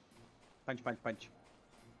mine. Punch, punch, punch.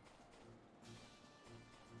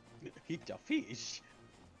 Hit the fish.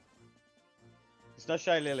 It's not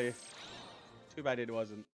Shy Lily. Too bad it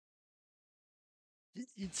wasn't.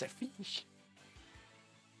 It's a fish.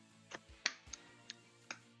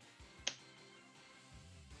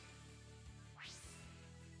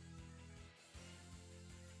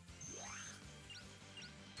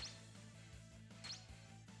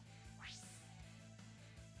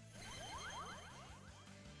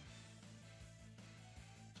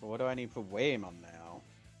 So what do I need for Waymon now?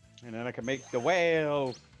 And then I can make the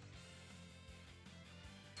whale.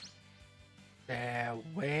 The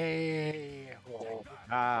whale.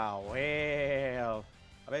 Ah, whale.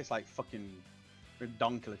 I bet it's like fucking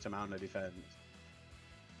redonkulous amount of defense.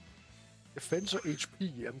 Defense or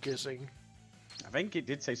HP, I'm guessing. I think it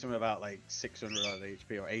did say something about like 600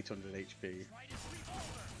 HP or 800 HP. Try to sweep over.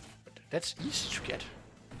 But that's easy to get.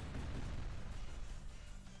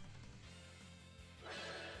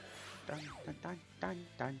 Dun, dun, dun, dun,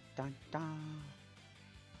 dun, dun, dun.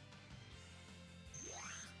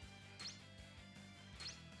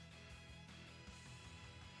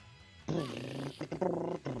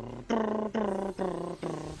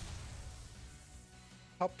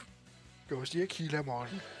 Up goes the Akilamon.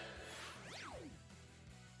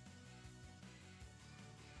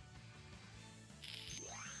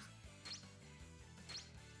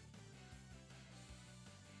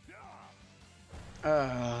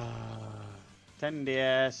 Uh, 10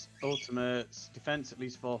 DS, ultimates, defense at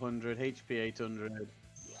least 400, HP 800.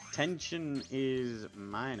 Tension is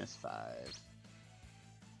 -5.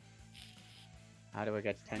 How do I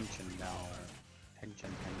get tension now? Tension.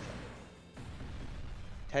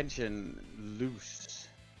 Tension loose.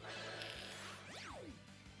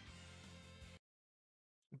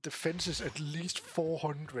 Defense is at least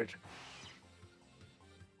 400.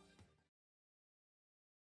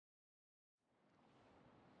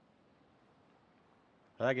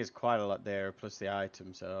 I think it's quite a lot there, plus the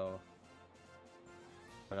item, so...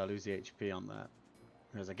 But I lose the HP on that.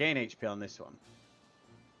 Because I gain HP on this one.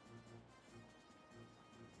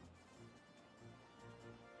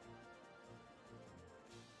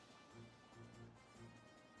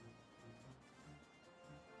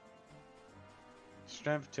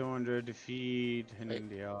 Strength 200, defeat, and Wait.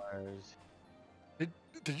 NDRs.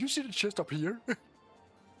 Did you see the chest up here?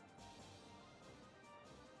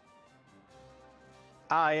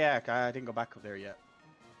 Ah, yeah, I didn't go back up there yet.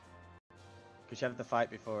 Because you have the fight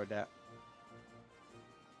before that.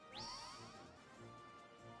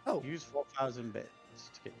 Oh. Use 4,000 bits.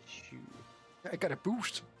 to get you. I got a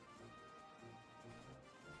boost.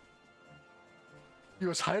 He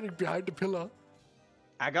was hiding behind the pillar.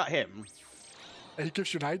 I got him. And he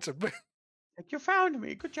gives you an item. Like, you found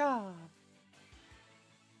me. Good job.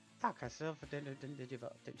 Fuck, I still didn't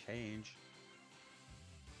change.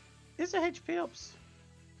 Is the HP ups?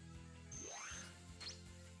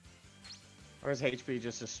 Or is HP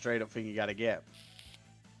just a straight up thing you gotta get?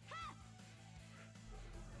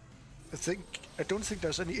 I don't think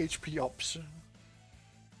there's any HP ups.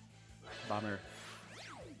 Bummer.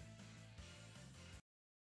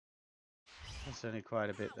 That's only quite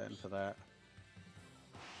a bit then for that.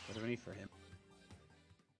 What do we need for him?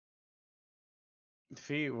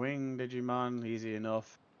 Defeat Wing Digimon, easy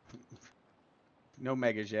enough. No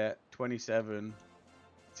megas yet. 27.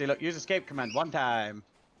 See, look, use escape command one time.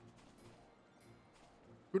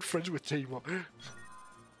 Good friends with Tamer.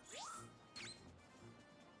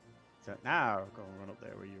 So now go and run up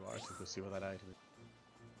there where you are so we'll see what that item is.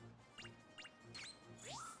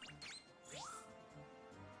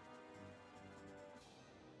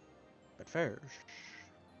 But first,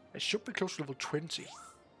 I should be close to level 20.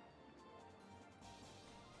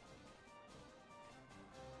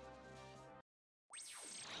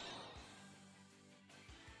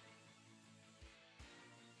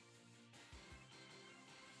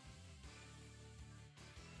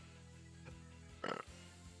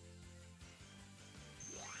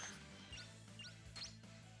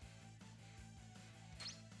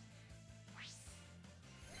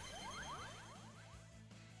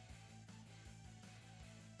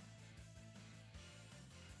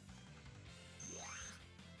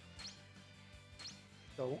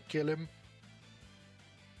 Don't kill him.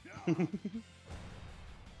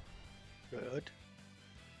 Good.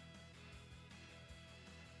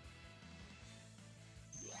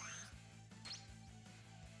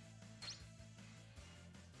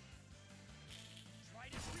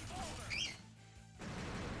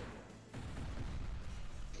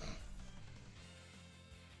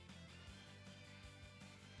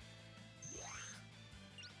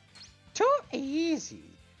 too easy.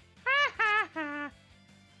 Ha ha ha.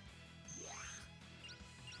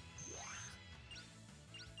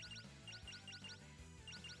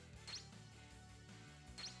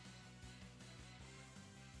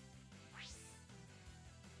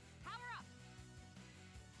 Power up.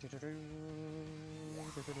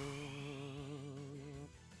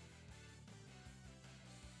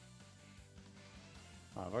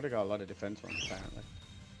 Oh, I've already got a lot of defense ones apparently.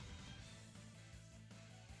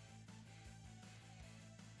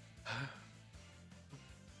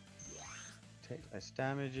 Take less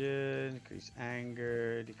damage, increase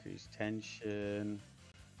anger, decrease tension.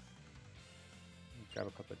 Grab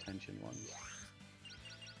a couple of tension ones.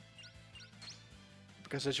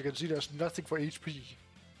 Because as you can see, there's nothing for HP.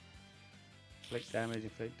 Inflict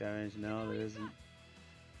damage, no there isn't.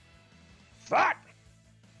 Fuck!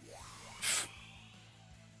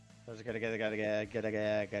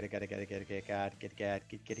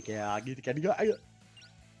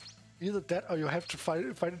 Either that or you have to find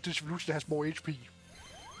a distribution that has more HP.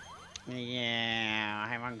 Yeah, I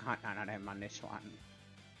haven't got none of them on this one.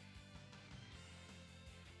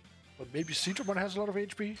 But maybe Digimon has a lot of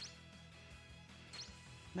HP?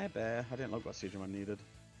 Maybe. I didn't look what Digimon needed.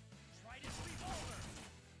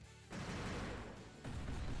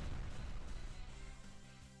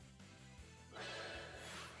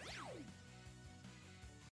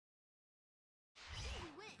 We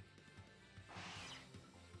win.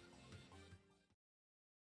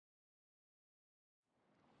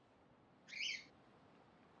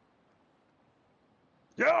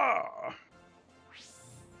 Yeah!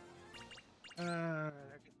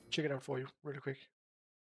 Check it out for you really quick.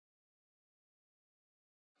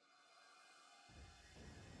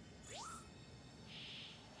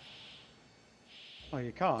 Oh,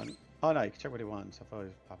 you can't? Oh no, you can check what he wants. I thought I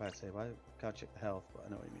was about to say, well, I can't check the health, but I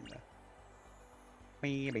know what you mean there.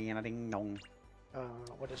 Bing, ding, dong.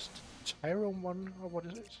 What is it? Tyrone one, or what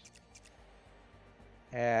is it?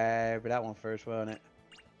 But that one first, wasn't it?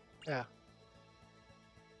 Yeah.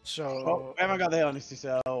 So... Oh, I haven't got the honesty,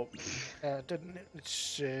 so... then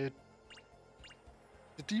it's the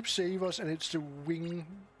Deep Savers, and it's the Wing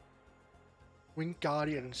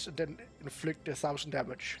Guardians, and then inflict 1,000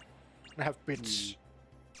 damage. And have bits.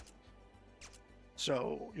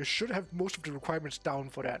 So you should have most of the requirements down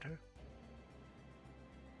for that.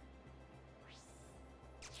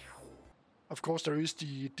 Of course, there is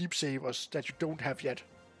the Deep Savers that you don't have yet.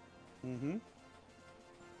 Mm-hmm.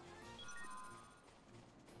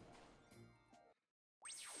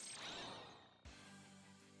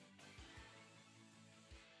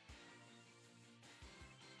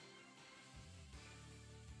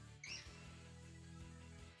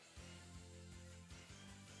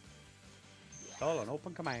 All on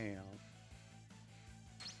open command.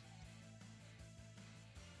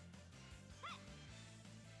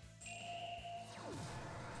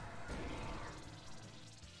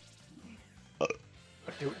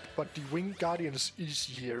 But the Winged Guardian is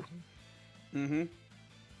easy here. Mm-hmm.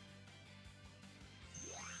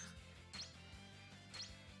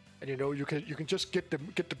 And you know you can just get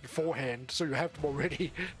them beforehand, so you have them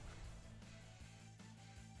already.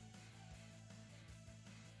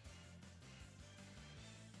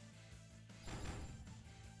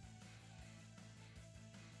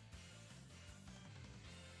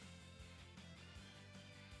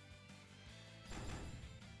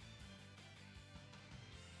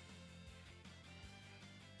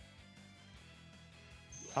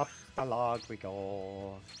 Up the log we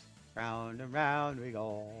go. Round and round we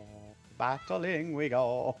go. Battling we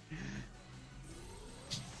go.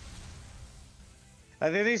 I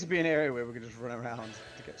think there needs to be an area where we can just run around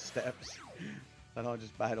to get steps. And I'll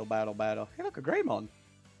just battle. Hey, look, a Greymon.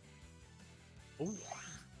 Ooh.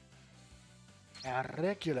 A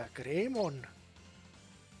regular Greymon.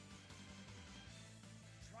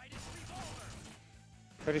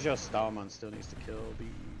 Pretty sure Starman still needs to kill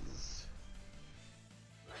these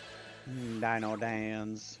Dino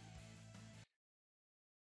Dans.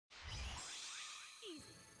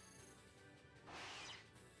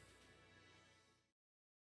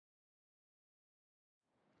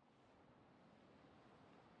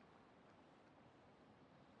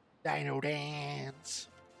 Dino Dance.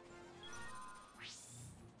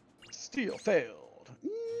 Steel failed. No.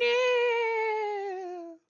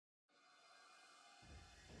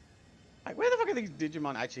 Like, where the fuck are these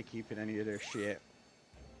Digimon actually keeping any of their shit?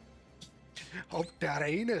 Up their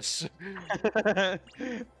anus. Is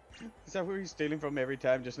that where he's stealing from every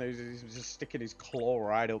time? Just now he's just sticking his claw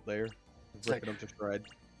right up there, ripping them to shreds.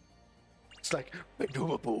 It's like, bend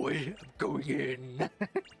over, boy. I'm going in.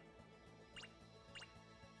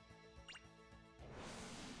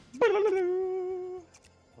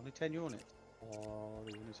 Only 10 units. Oh,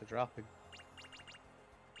 the units are dropping.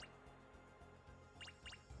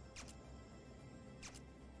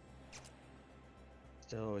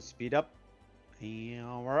 So speed up,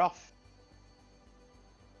 and we're off.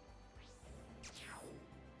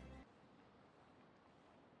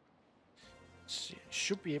 See,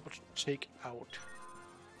 should be able to take out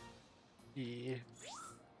the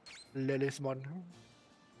Lilithmon.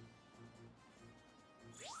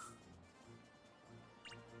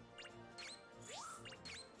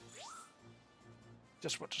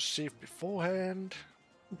 Just want to save beforehand.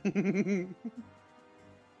 Going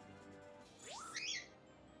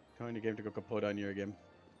the game to go kaput on you again.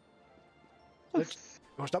 It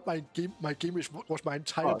was not my game. My game was my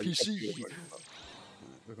entire PC.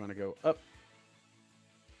 We're gonna go up.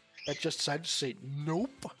 I just decided to say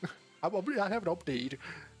nope. I have an update,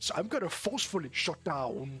 so I'm gonna forcefully shut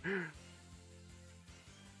down.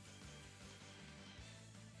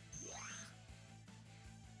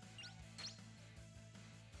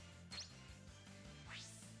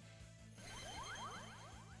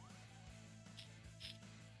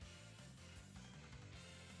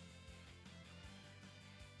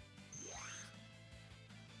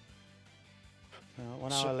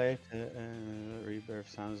 One hour later, rebirth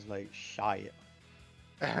sounds like shite.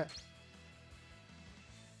 How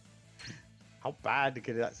bad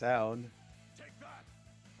could that sound? Take that.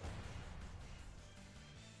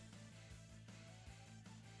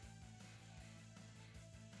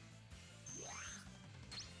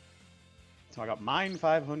 So I got mine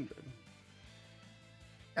 500.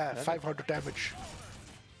 500 damage.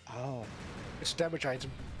 Oh. It's a damage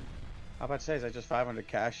item. How about to say, is that just 500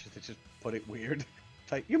 cash? They just put it weird.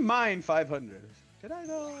 It's like, you mine 500. Did I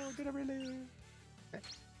know? Did I really?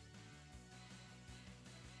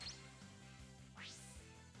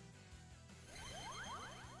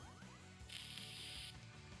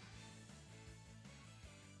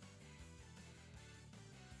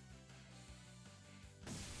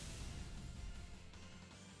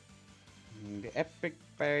 The epic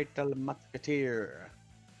fatal musketeer.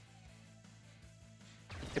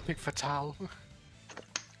 Epic Fatal.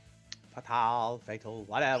 Fatal, fatal,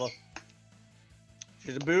 whatever.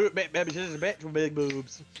 She's a boob, baby. She's a bitch with big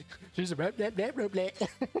boobs. She's a blah, blah, blah, blah, blah.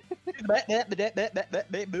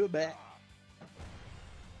 Big boob, back.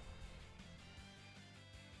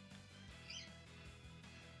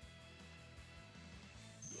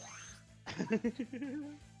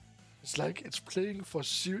 It's like it's playing for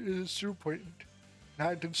 0.9,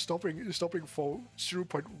 then stopping for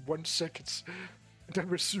 0.1 seconds, and then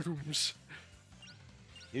resumes.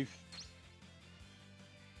 Oof.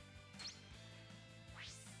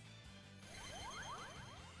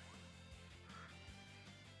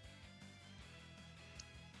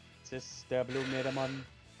 Genesis, der Blue Metamon.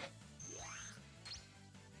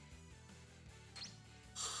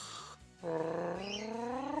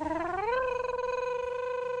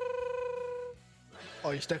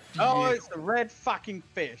 Oh, is that the? Oh, it's the red fucking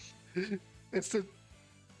fish. It's the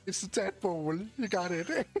tadpole. You got it.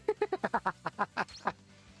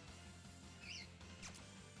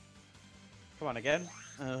 Come on again.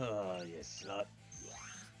 Oh, you slut.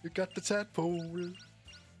 You got the tadpole.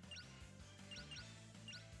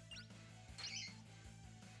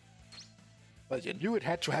 Well, you knew it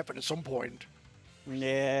had to happen at some point.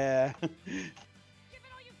 Yeah. Give it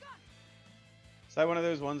all you got. It's like one of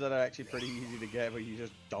those ones that are actually pretty easy to get, but you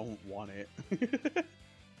just don't want it.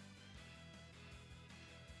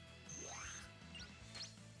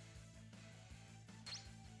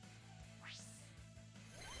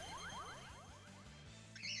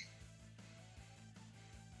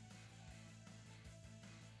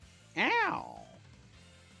 Ow!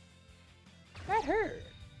 That hurt.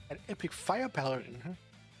 An epic fire paladin, huh?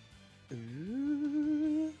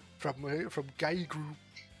 Ooh. From Guy Group.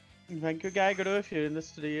 Thank you, Geiger, if you're in the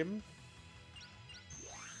stream.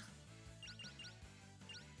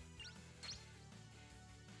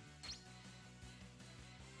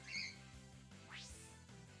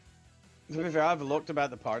 To be fair, I've looked about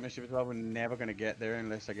the partnership as well. We're never going to get there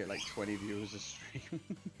unless I get like 20 views a stream.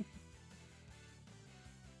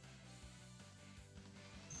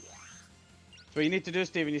 So what you need to do,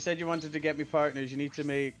 Steven, you said you wanted to get me partners. You need to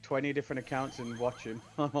make 20 different accounts and watch them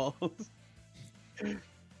on all. I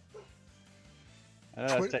know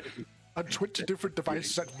that's technically... On 20 different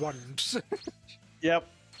devices at once. Yep.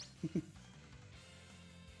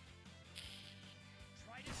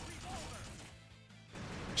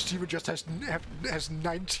 Steven just has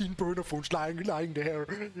 19 burner phones lying there.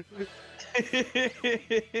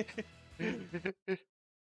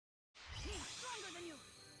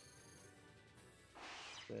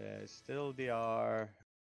 Still DR.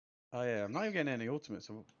 Oh yeah, I'm not even getting any ultimate,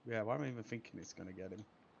 so yeah, why am I even thinking it's gonna get him?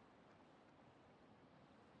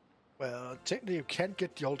 Well, technically you can't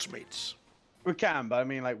get the ultimates. We can, but I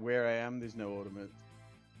mean like where I am, there's no ultimate.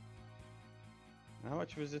 How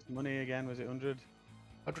much was this money again? Was it 100?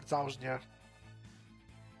 100,000, yeah.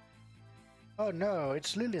 Oh no,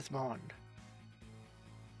 it's Lilithmon.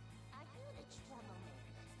 I hear the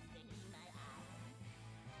troublemakers thinking my eye.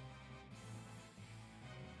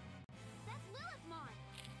 That's Lilithmon.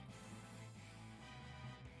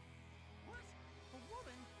 What? A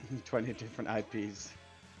woman? 20 different IPs.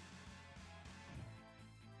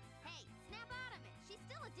 Hey, snap out of it. She's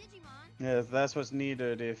still a Digimon. Yeah, that's what's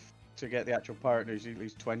needed if to get the actual partners. At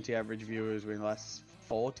least 20 average viewers within the last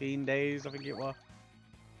 14 days, I think it was.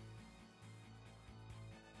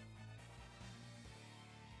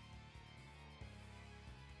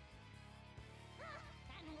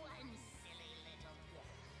 And one silly little girl.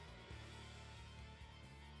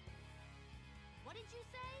 What did you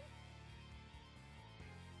say?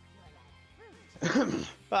 You're like fruit.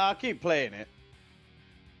 But I'll keep playing it.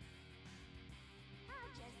 I'll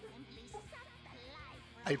just simply suck the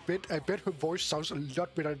life right I bet her voice sounds a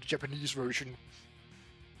lot better in the Japanese version.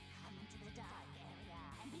 Come to the dark area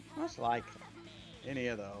and become That's like part of me. any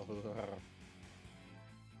of those.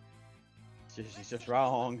 She's just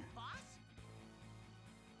wrong. Boss?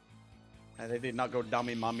 And they did not go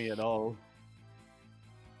dummy mummy at all.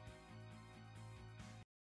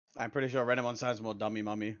 I'm pretty sure Renamon sounds more dummy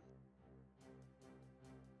mummy.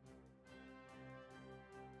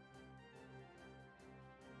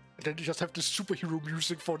 And then you just have the superhero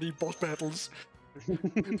music for the boss battles. Dun,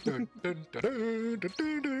 dun, dun, dun, dun,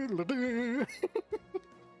 dun, dun, dun.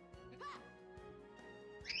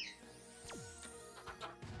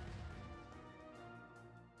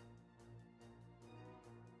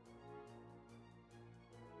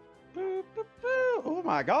 Boop, boop, boop. Oh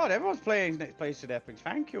my god, everyone's playing next place to Epic.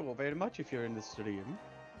 Thank you all very much if you're in the stream.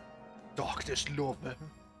 Darkness love.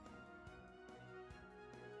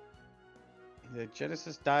 The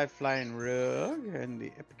Genesis Dive Flying Rogue and the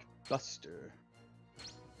Epic Buster.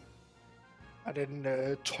 And then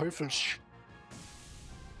Teufels.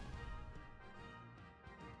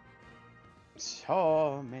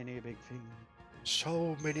 So many big things.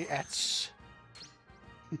 So many ads.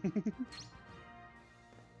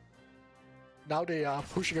 Now they are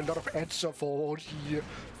pushing a lot of ads for the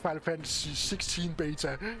Final Fantasy 16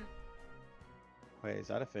 beta. Wait, is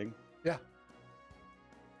that a thing? Yeah.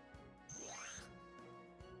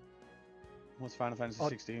 What's Final Fantasy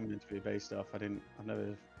 16 meant to be based off? I've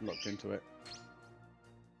never looked into it.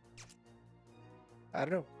 I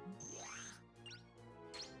don't know.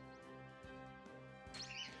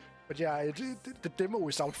 But yeah, the demo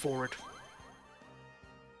is out for it.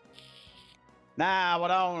 Nah, what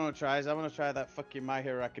I want to try is I want to try that fucking My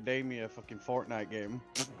Hero Academia fucking Fortnite game.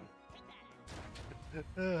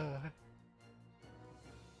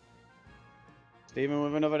 Steven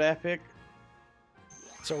with another epic.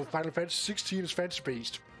 So Final Fantasy 16 is fantasy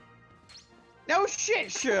based. No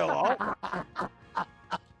shit, Sherlock.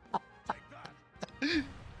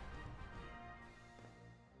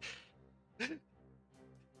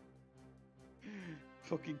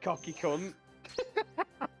 Fucking cocky cunt.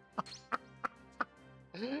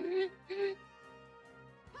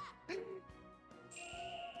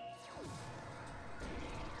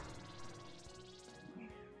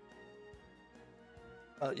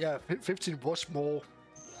 Yeah, 15 was more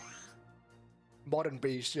modern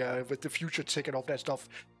based, yeah, with the future tech and all that stuff.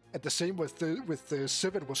 And the same with the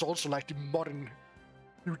 7 was also like the modern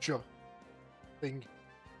future thing.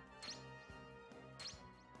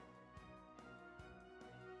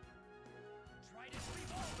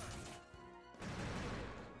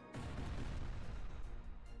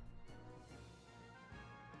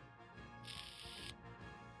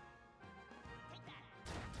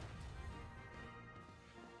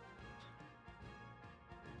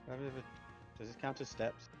 Does this count as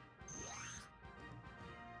steps?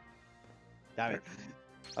 Damn it.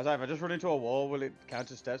 I was like, if I just run into a wall, will it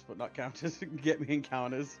count as steps but not count as get me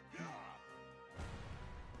encounters?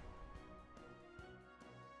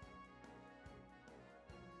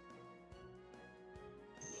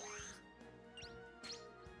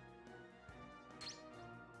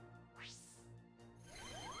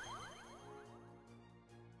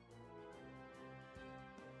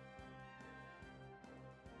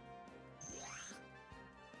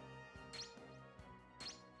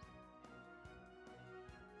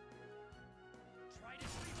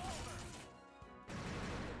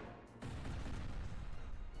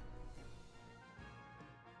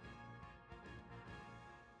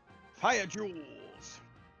 Fire jewels!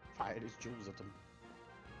 Fire these jewels at them.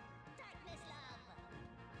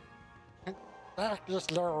 Darkness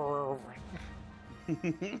love.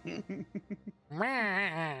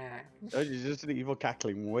 Oh, she's just an evil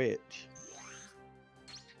cackling witch.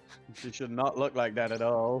 She should not look like that at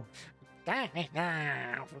all. Darkness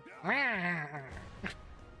love.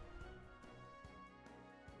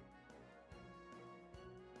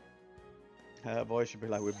 Her voice should be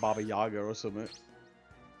like with Baba Yaga or something.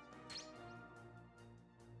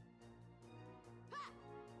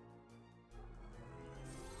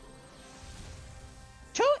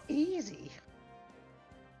 Too easy.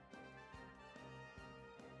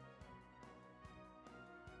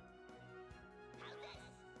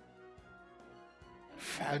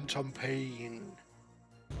 Phantom pain.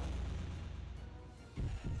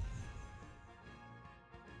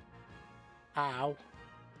 Ow.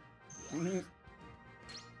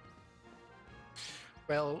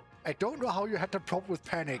 Well, I don't know how you had the problem with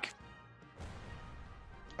panic.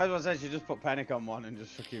 I was gonna say, she just put panic on one and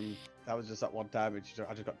just fucking. That was just that one time, and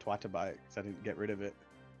I just got twatted by it because I didn't get rid of it.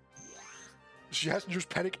 She hasn't used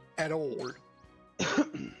panic at all.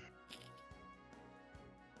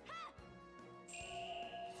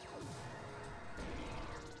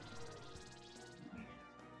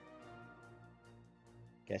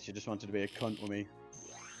 Guess you just wanted to be a cunt with me.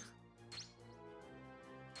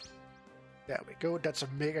 There we go. That's a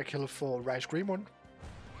mega kill for Rice Greymon.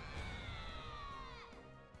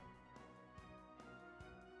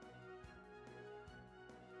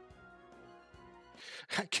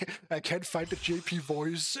 I can't find the JP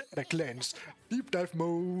voice at a glance. Deep dive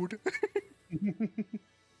mode.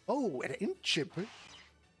 Oh, an int chip.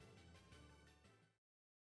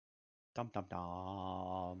 Dum dum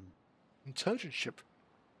dum. Intelligent chip.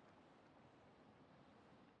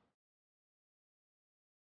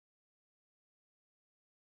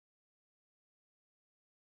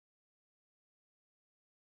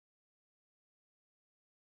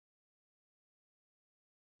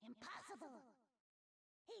 Impossible!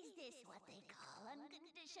 Is this what they call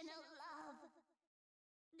unconditional love?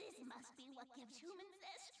 This must be what gives humans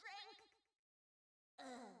their strength.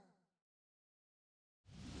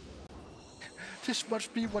 This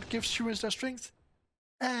must be what gives humans their strength.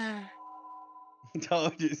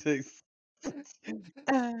 Told you six.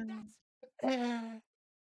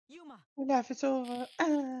 Yuma! Life is over.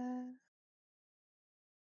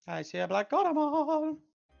 I see a black Goramon.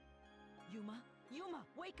 Yuma! Yuma!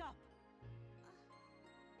 Wake up!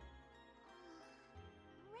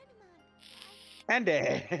 Renamon, And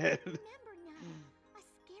dead. remember now. A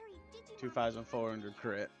scary Digimon. 2,400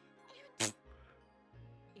 crit. It's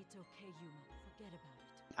okay, Yuma. Forget about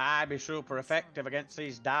it. I'd be super effective against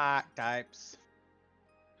these dark types.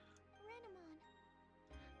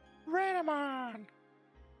 Renamon, Renamon!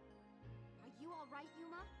 are you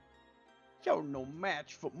You're no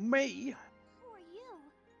match for me. Who are you?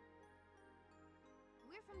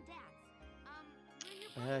 We're from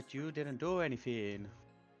Dad's. We're your But you didn't do anything.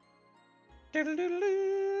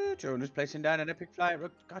 Diddle-diddle-doo. Joan is placing down an epic flight.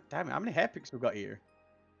 God damn it, how many epics we got here?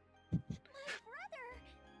 My brother!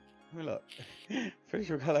 Let me look. Pretty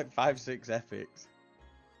sure we got like 5, 6 epics.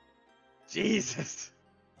 Jesus!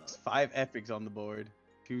 There's 5 epics on the board.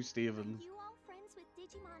 2 Are Stevens. you all friends with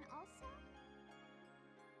Digimon also?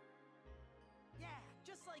 Yeah,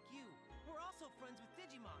 just like you. We're also friends with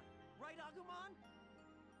Digimon. Right, Agumon?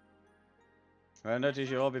 I noticed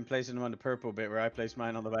you've all been placing them on the purple bit where I placed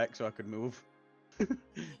mine on the back so I could move. I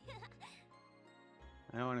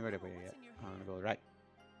don't want to go that way yet. I want to go right.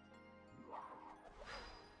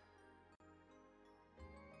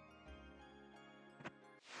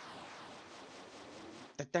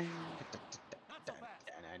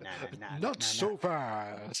 Not so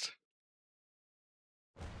fast.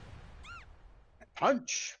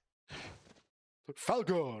 Punch!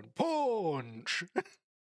 Falcon punch.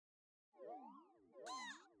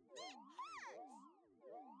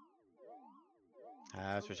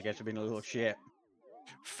 That's what she gets for being a little shit.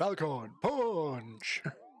 Falcon punch.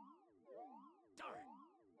 Darn!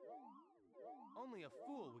 Only a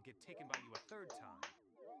fool would get taken by you a third time.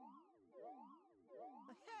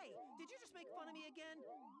 Hey, did you just make fun of me again?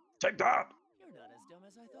 Take that! You're not as dumb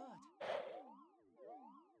as I thought.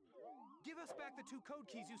 Give us back the 2 code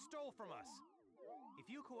keys you stole from us. If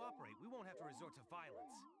you cooperate, we won't have to resort to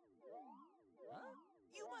violence. Huh?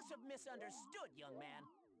 You must have misunderstood, young man.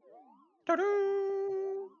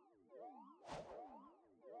 Ta-doo!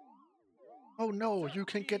 Oh no, you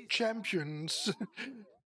can get champions.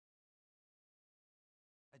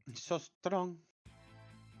 So strong.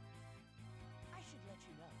 I should let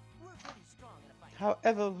you know, we're pretty strong in a fight.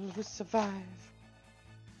 However, will we survive?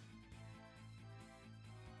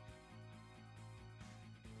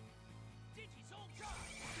 Digisoul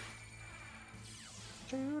charge!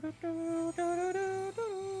 You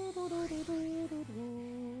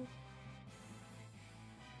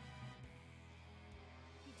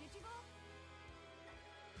Digimon?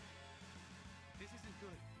 This isn't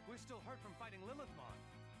good. We're still hurt from fighting Lilithmon.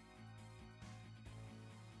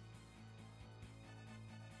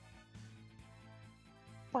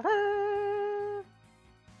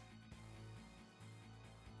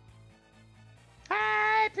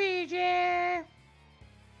 Hi, PJ!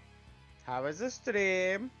 How was the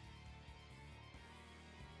stream?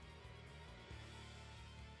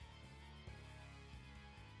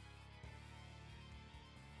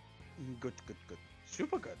 Good, good, good.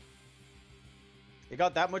 Super good. It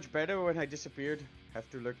got that much better when I disappeared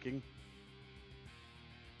after lurking.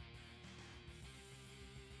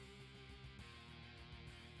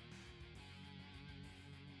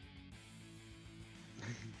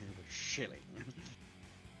 We're shilling.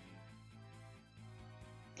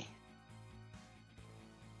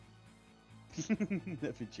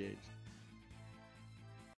 Nothing changed.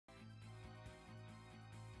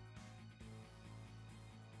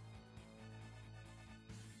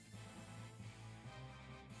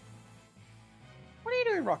 What are you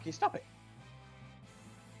doing, Rocky? Stop it.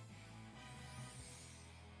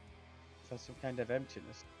 Feel some kind of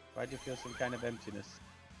emptiness. Why do you feel some kind of emptiness?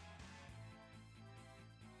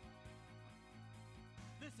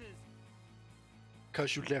 This is...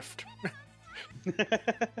 Cause you left. feels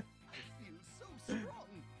so strong.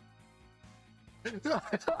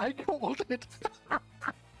 I called it.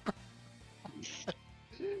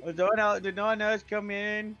 Oh, did no one else come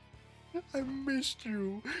in? I missed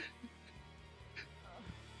you.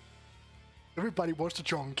 Everybody wants to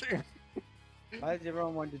chunk. Why does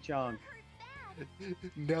everyone want to chunk?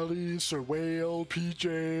 Nelly, Sir Whale,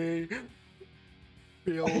 PJ,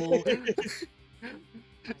 Bill.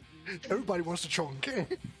 Everybody wants to chunk.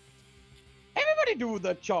 Everybody do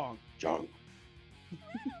the chunk. Chunk.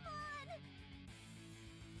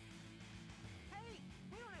 Hey,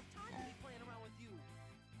 we don't have time to be playing around with you.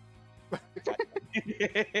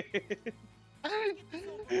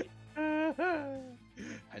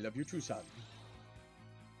 I love you too, son.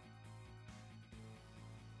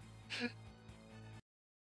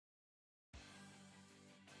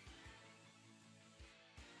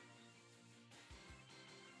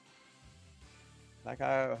 Like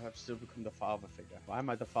I have still become the father figure. Why am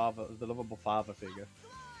I the lovable father figure?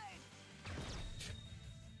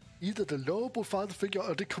 Either the lovable father figure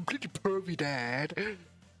or the completely pervy dad.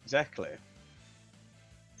 Exactly.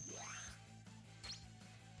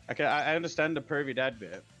 Okay, I understand the pervy dad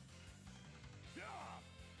bit.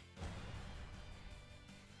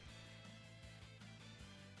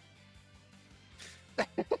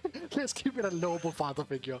 Let's keep it a noble father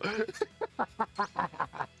figure.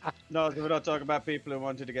 No, we're not talking about people who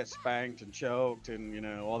wanted to get spanked and choked and, you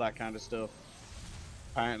know, all that kind of stuff.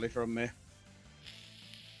 Apparently from me.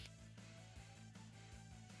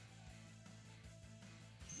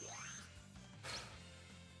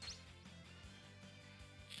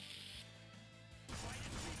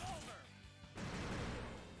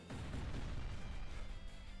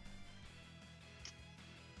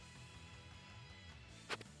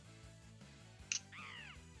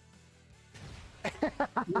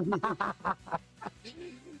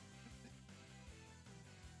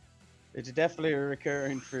 It's definitely a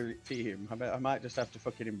recurring theme. I might just have to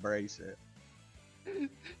fucking embrace it.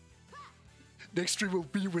 Next stream will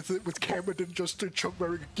be with Cameron just a Chuck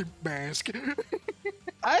wearing a gimp mask.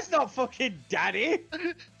 That's not fucking daddy!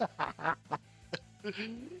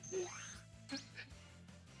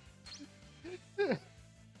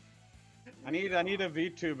 I need a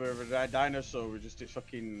VTuber of a dinosaur with just it's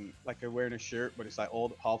fucking like wearing a shirt, but it's like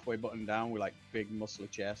all halfway buttoned down with like big muscly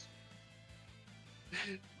chest.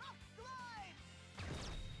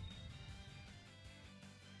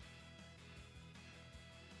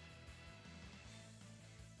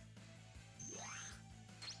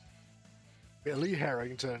 Billy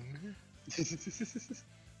Harrington.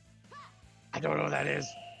 I don't know what that is.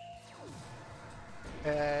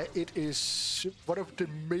 It is one of the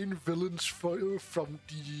main villains from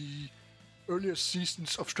the earlier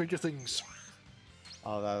seasons of Stranger Things.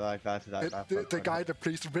 Oh, that. The guy that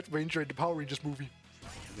plays the Red Ranger in the Power Rangers movie.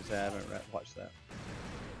 Because I haven't watched that.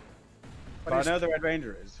 But I know the Red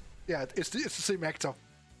Ranger is. Yeah, it's the same actor.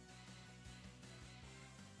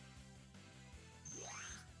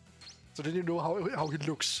 So then you know how he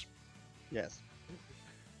looks. Yes.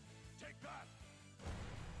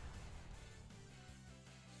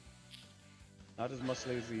 Not as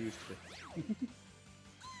muscly as he used to be.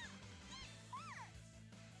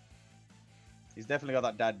 He's definitely got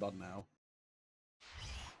that dad bod now.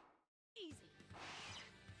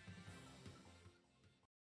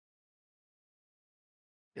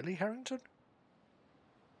 Billy Harrington?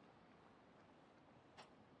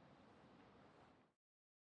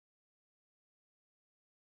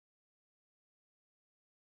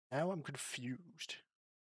 Now I'm confused.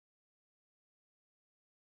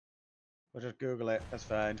 We'll just Google it, that's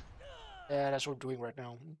fine. Yeah, that's what I'm doing right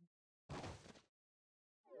now.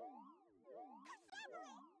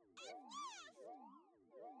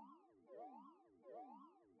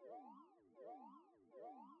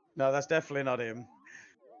 No, that's definitely not him.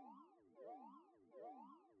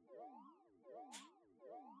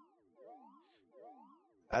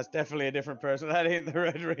 That's definitely a different person. That ain't the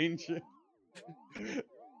Red Ranger.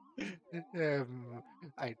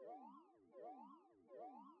 I...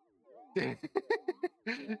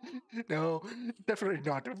 No, definitely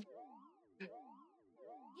not. You've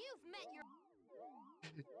met your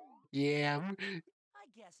Yeah, I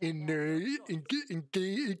guess in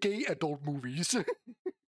gay adult movies.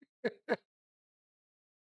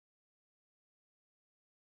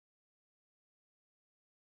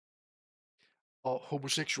 Or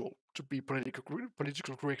homosexual, to be political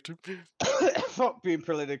correct. Fuck being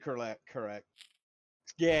politically correct.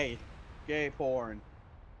 It's gay. Gay porn.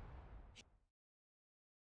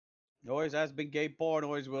 Always has been gay porn,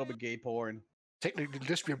 always will be gay porn. Technically,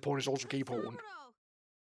 lesbian porn is also gay porn.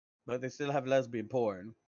 But they still have lesbian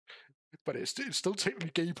porn. But it's still technically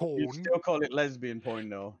gay porn. You still call it lesbian porn,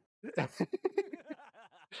 though. That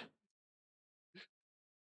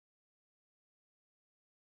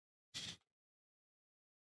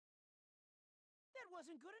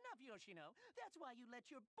wasn't good enough, Yoshino. That's why you let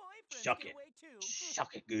your boyfriend Shuck get it. away too.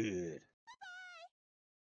 Suck it good.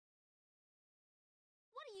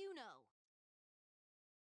 What do you know?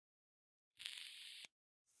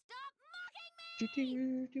 Stop mocking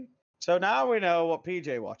me! So now we know what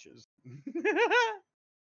PJ watches. Brother!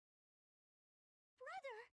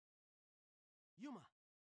 Yuma,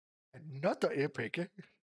 Another epic. It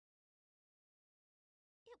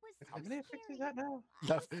was so How many epics is scary. that now?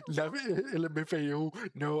 Love LMFAO.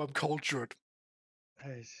 No, I'm cultured.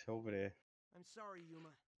 It's over there. I'm sorry, Yuma.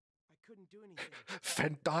 I couldn't do anything.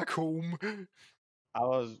 Van Darkholm. I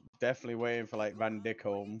was definitely waiting for like Van Dick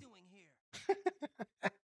What are you home. doing here?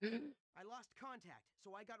 I lost contact,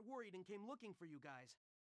 so I got worried and came looking for you guys.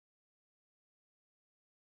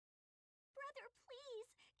 Brother, please!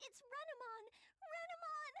 It's Renamon!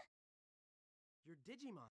 Renamon! Your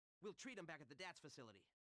Digimon. We'll treat him back at the DATS facility.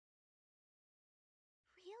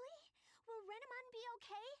 Really? Will Renamon be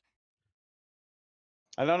okay?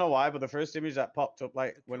 I don't know why, but the first image that popped up,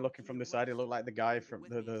 like when looking from the side, it looked like the guy from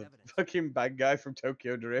the fucking bad guy from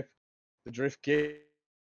Tokyo Drift, the Drift Kid.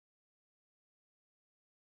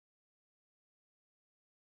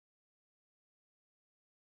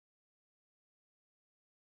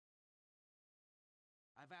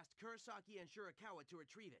 I've asked Kurosaki and Shirakawa to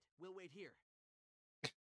retrieve it. We'll wait here.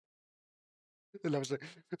 That was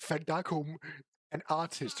Van Darkholm, an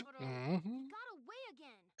artist. Mhm. Got away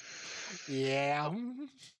again. Yeah.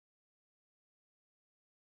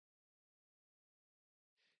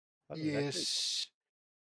 What does that do? Yes.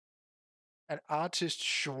 An artist,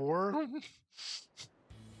 sure.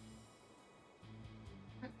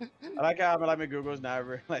 I like how I'm like my Google's now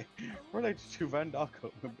related to Van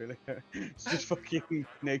Darko. It's just fucking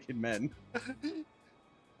naked men.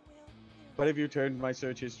 What have you turned my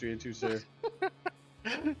search history into, sir?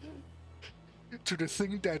 To the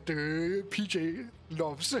thing that PJ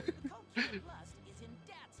loves. Koki of Lust is in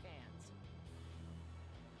Dad's hands.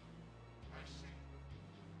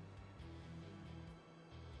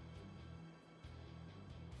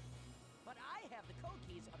 But I have the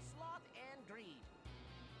Kokis of Sloth and Greed.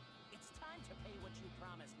 It's time to pay what you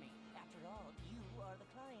promised me. After all, you are the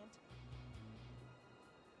client.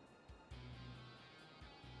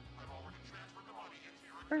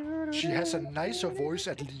 She has a nicer voice,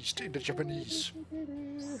 at least, in the Japanese.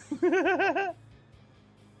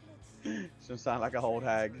 Doesn't sound like a old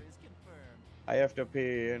hag. Transfer is confirmed. I have to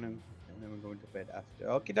pee and then we're going to bed after.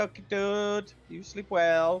 Okie dokie, dude. You sleep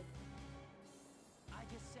well. I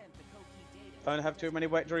just sent the Koki data. Don't have too many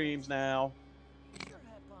wet dreams now. Sure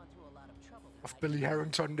have gone to a lot of trouble to Of hide Billy it.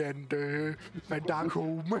 Harrington and Van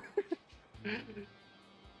Darkholm.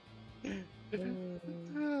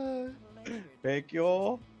 Big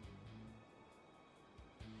your.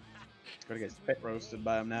 He's gonna get spit roasted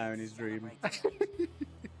by him now in his dream.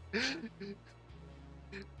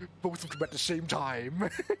 Both of them at the same time.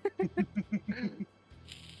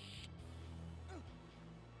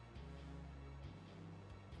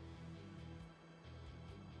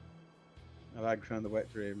 I've outgrown the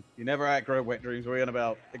wet dream. You never outgrow wet dreams. What are you on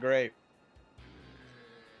about? They're great.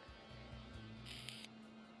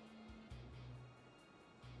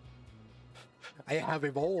 I have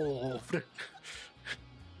evolved. What?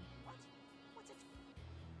 What's it?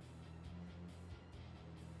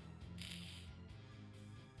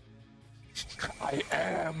 I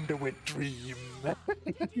am the wet dream.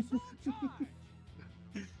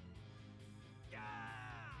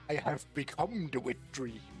 I have become the wet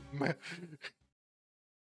dream. Great.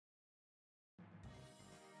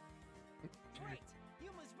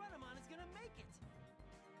 Yuma's Renamon is gonna make it.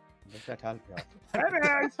 Does that help you?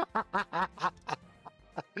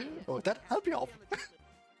 Oh, that help you.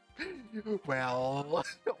 Well,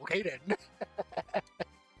 okay then. I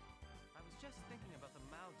was just thinking about the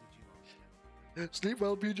Mao Digimon. Sleep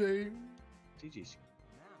well, PJ. Digis.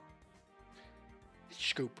 Now,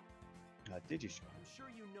 Scoop. Digis. I'm sure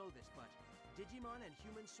you know this, but Digimon and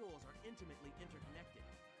human souls are intimately interconnected.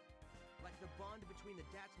 Like the bond between the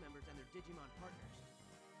DATS members and their Digimon partners.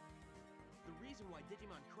 The reason why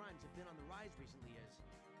Digimon crimes have been on the rise recently is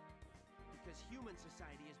because human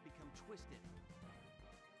society has become twisted.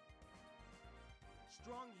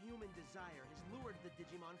 Strong human desire has lured the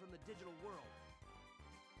Digimon from the digital world.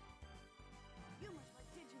 Humans like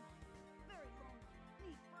Digimon. Very lonely.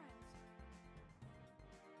 Need friends.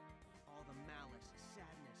 All the malice,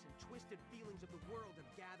 sadness, and twisted feelings of the world have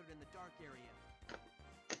gathered in the dark area.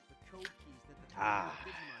 The code keys that the Ah,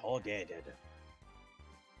 Digimon all had. dead.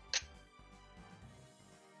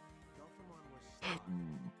 Dolphimon was sloth,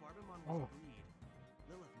 Barbamon was greed,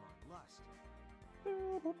 Lilithmon lust. the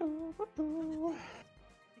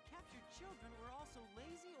captured children were also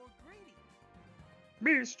lazy or greedy.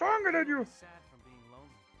 Be stronger than you. Sad from being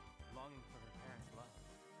lonely, longing for her parents' love.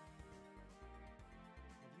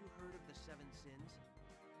 Have you heard of the seven sins?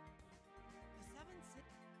 The seven sins.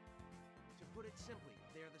 To put it simply,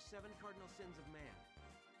 they are the seven cardinal sins of man.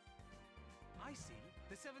 I see.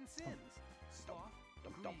 The seven sins: sloth,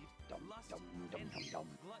 dum, greed, dum, lust, dum, dum, envy, dum.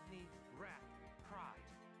 gluttony, wrath, pride.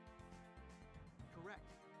 Correct.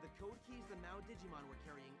 The code keys the Mao Digimon were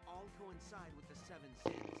carrying all coincide with the seven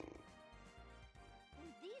sins.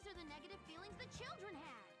 And these are the negative feelings the children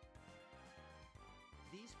had.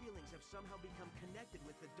 These feelings have somehow become connected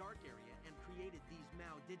with the dark area and created these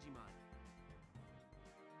Mao Digimon.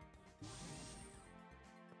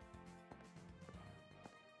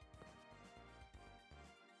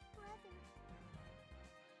 Brother.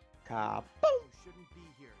 Kaboom! You shouldn't be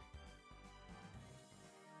here.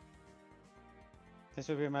 This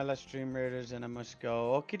will be my last stream, Raiders, and I must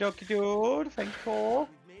go. Okie dokie, dude. Thank you. We've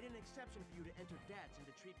made an exception for you to enter DATS and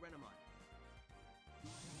to treat Renamon.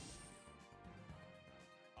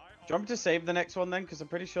 Do you want me to save the next one then? Because I'm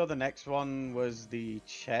pretty sure the next one was the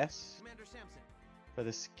chest Commander Samson, for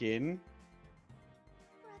the skin.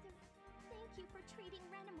 Brother, thank you for treating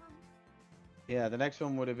Renamon. Yeah, the next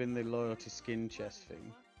one would have been the loyalty skin chest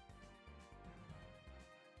thing.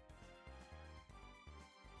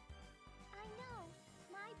 I know.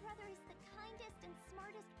 My brother is the kindest and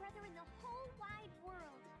smartest brother in the whole wide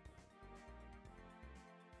world.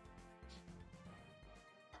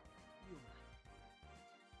 Yuma.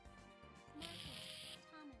 Marcus,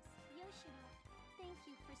 Thomas, Yoshino, thank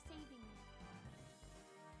you for saving me.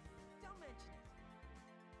 Don't mention it.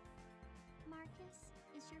 Marcus,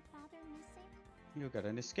 is your father missing? You got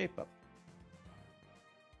an escape up.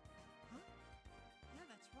 Huh? Yeah,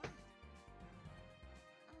 that's right.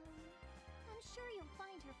 I'm sure you'll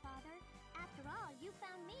find her father. After all, you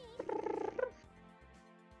found me.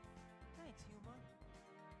 Thanks,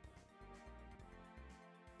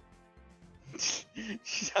 Yuma.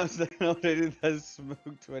 She sounds like an old lady that has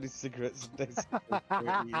smoked 20 cigarettes a day.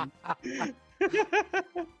 I'm happy for you, Yuma.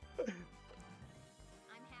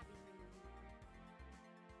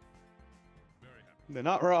 They're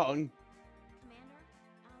not wrong. Commander,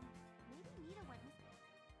 maybe Nita went missing.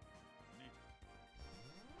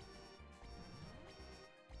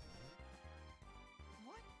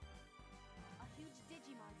 What? A huge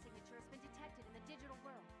Digimon signature has been detected in the digital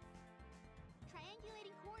world.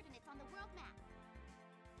 Triangulating coordinates on the world map.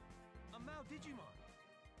 A Mao Digimon.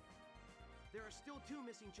 There are still 2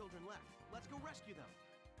 missing children left. Let's go rescue them.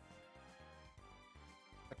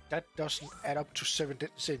 But that doesn't add up to 7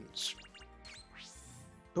 sins.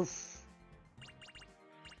 Oof.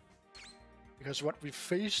 Because what we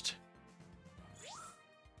faced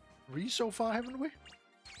 3 so far, haven't we?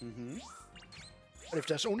 Mm-hmm. And if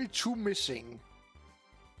there's only 2 missing,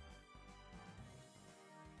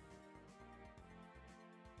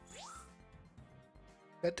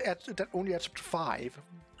 that only adds up to 5.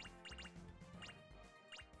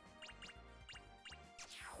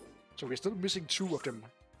 So we're still missing 2 of them.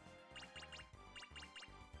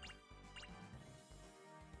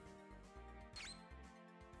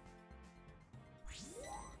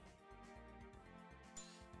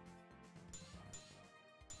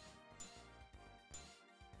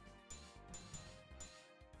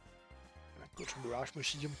 Go to Mirage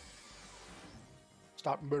Museum.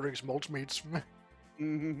 Start murdering his multimates.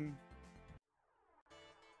 Mm-hmm.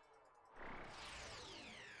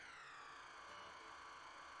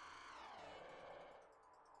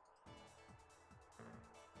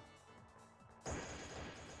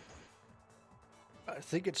 I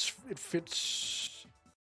think it fits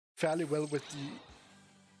fairly well with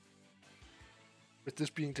this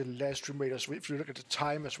being the last Tomb Raider. So if you look at the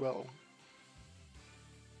time as well.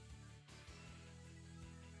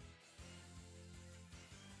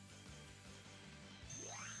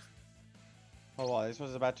 Oh wow, this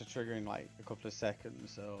was about to trigger in like a couple of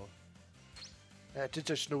seconds, so I did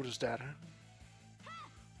just notice that.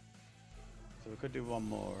 we could do one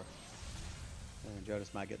more. And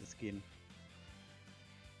Jonas might get the skin.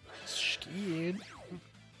 Skin.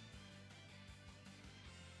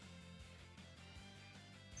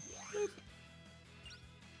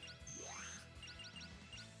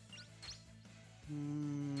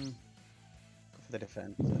 Go for the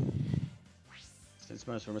defense then. Since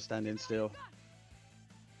most of them are standing still.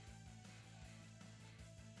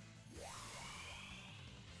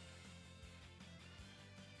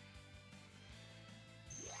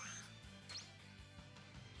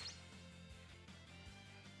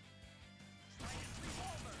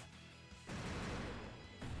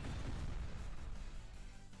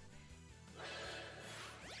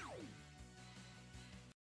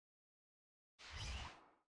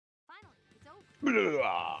 Finally, it's over.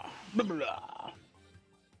 Blah, blah, blah.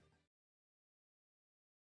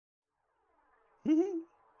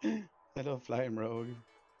 Little flying rogue.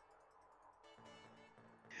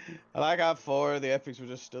 I like how 4 of the epics were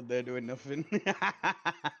just stood there doing nothing.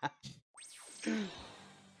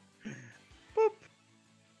 Boop.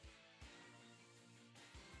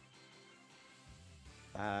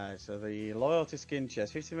 So the loyalty skin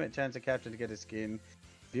chest, 50% chance of captain to get a skin.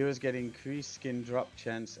 Viewers get increased skin drop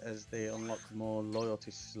chance as they unlock more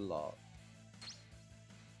loyalty slot.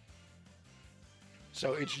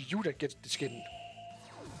 So it's you that gets the skin.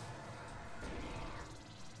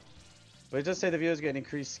 But it does say the viewers get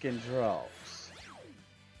increased skin drops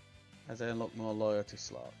as they unlock more loyalty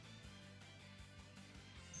slot.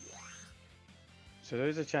 So there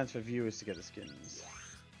is a chance for viewers to get the skins.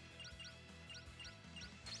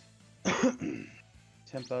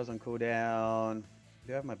 10,000 cooldown. I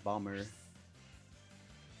do have my bomber. I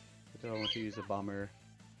don't want to use a bomber.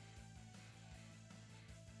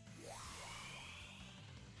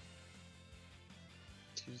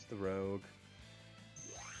 Choose the rogue.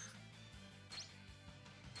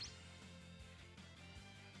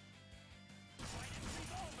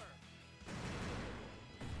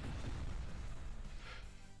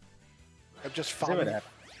 I'm just See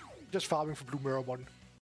what farming for Blue Mirror 1.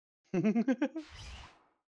 happens.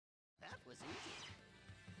 That was easy.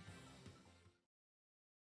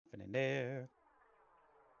 Nothing in there.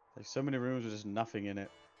 Like so many rooms with just nothing in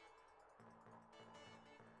it.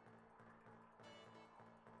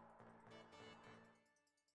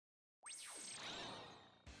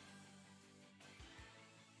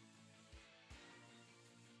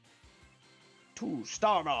 To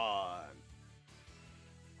Starman.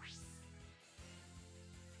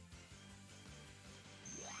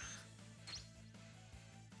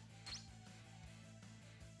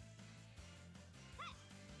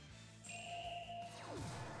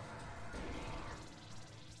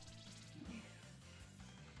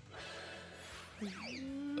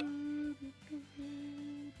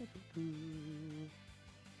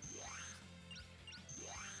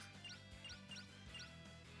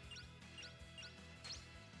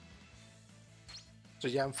 So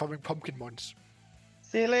yeah, I'm farming pumpkin ones.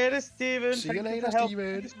 See you later, Steven. See you Thank later, for helping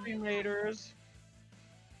Steven. the Stream Raiders.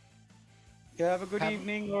 You have a good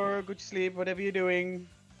evening or a good sleep, whatever you're doing.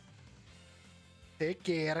 Take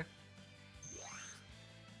care.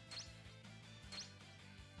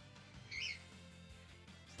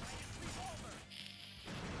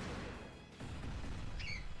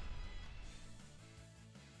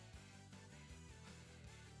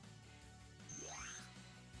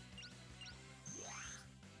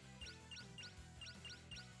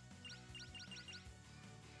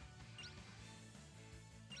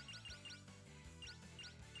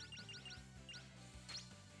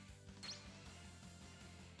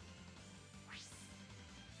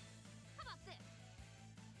 How about this?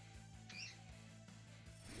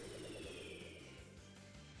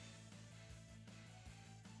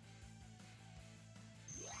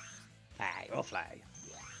 Fly, oh fly.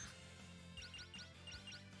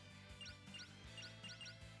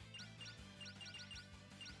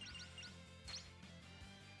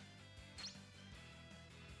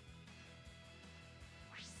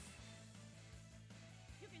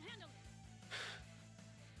 You can handle it.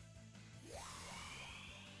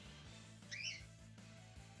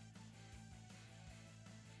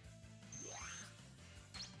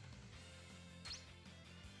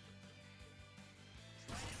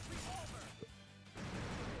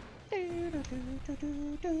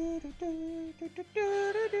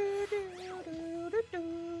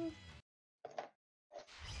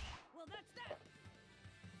 Well, that's that.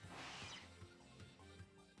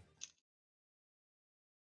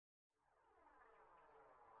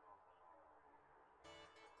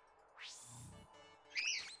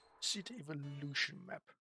 See the evolution map.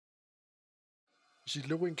 See,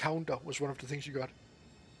 low encounter was one of the things you got.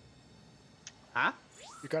 Huh?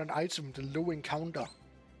 You got an item, the low encounter.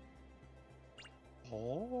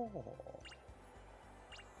 Oh.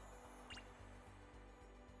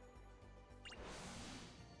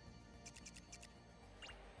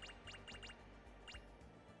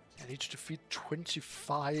 I need to defeat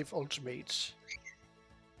 25 ultimates.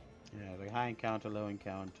 Yeah, like high encounter, low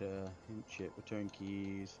encounter, hint shit, return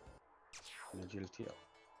keys, and agility up.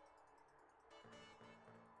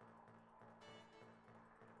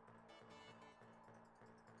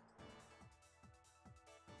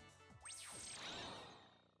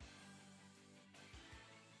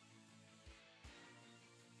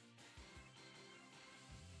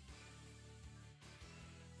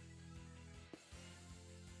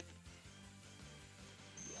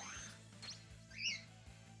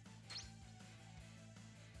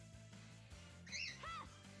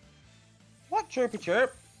 What chirpy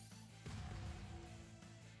chirp?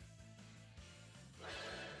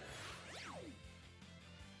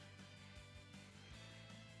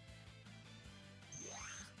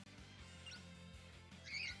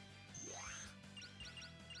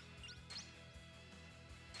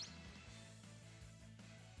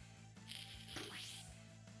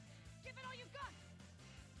 Give it all you've got.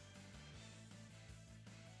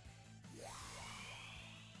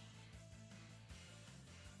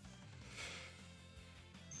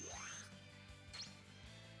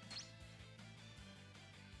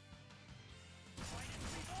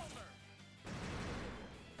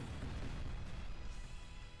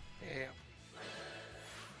 Yeah.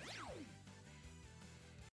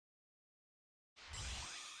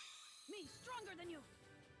 Me stronger than you.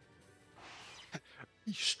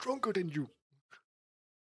 He's stronger than you.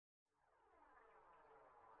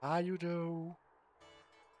 Are you though?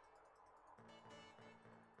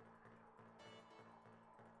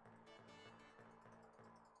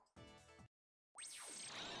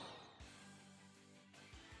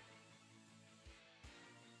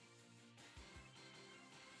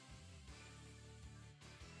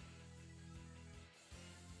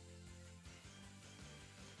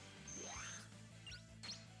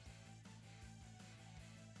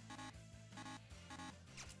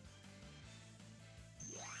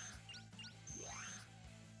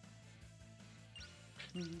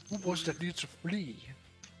 Who was that needs to flee?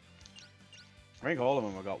 I think all of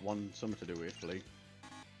them have got something to do with flee.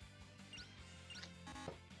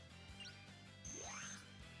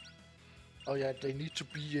 Oh yeah, they need to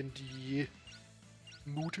be in the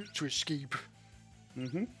mood to escape.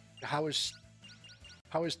 Mm-hmm. How is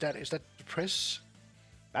that? Is that depress?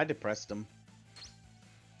 I depressed them.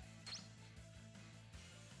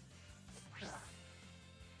 Rest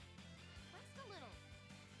a little.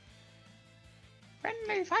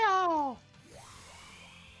 Friendly fire!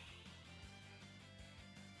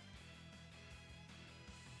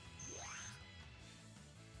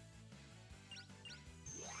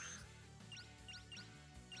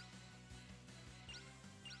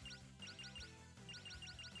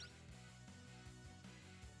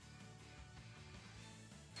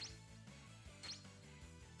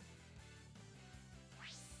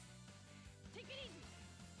 Take it easy.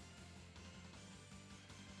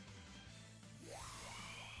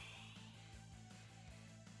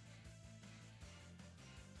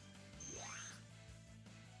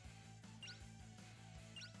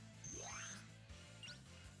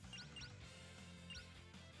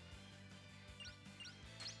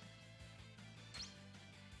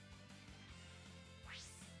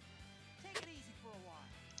 Take it easy for a while.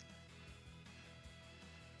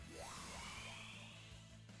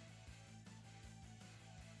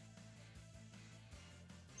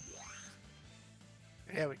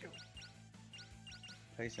 There we go.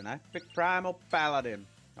 Place an epic primal paladin.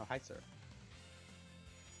 Oh, hi, sir.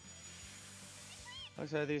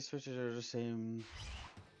 Looks like these switches are the same.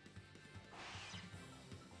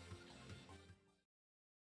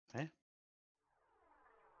 Eh?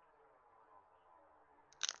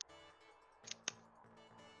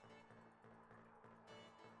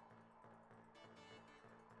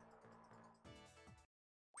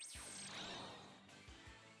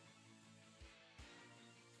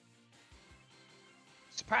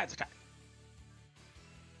 Surprise attack!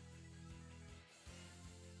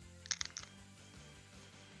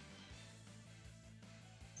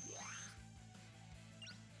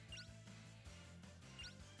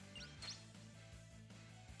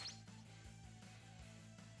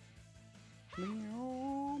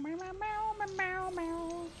 Meow, meow, meow, meow, meow,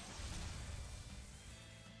 meow.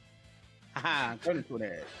 Haha, couldn't do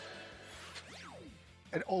it.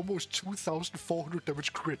 And almost 2,400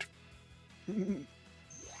 damage crit.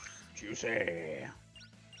 Juicy.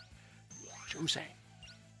 Juicy.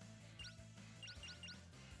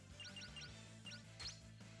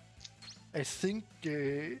 I think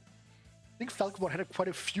Falcon had quite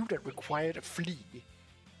a few that required a flee.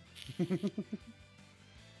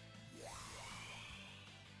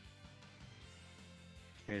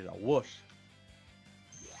 Here's a whoosh.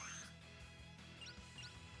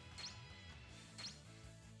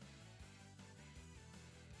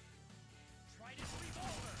 Trident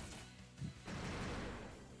revolver.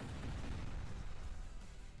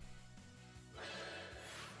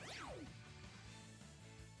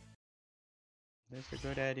 That's a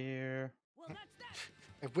good idea. Well, that's that.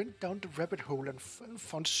 I went down the rabbit hole and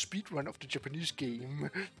found speedrun of the Japanese game.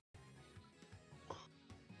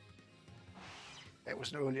 That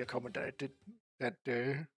was an earlier comment that I did.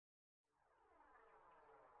 That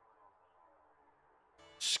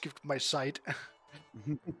skipped my side.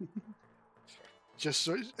 Just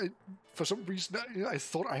so for some reason I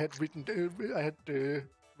thought I had read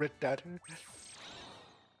that.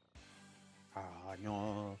 Ah,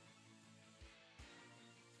 no.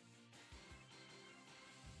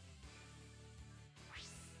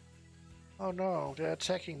 Oh no, they're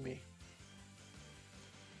attacking me.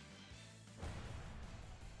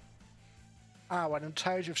 Ah, an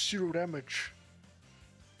entirety of 0 damage.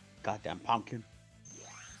 Goddamn pumpkin.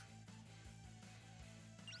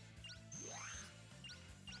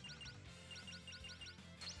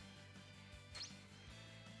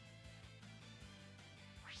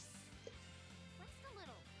 Rest a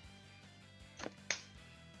little.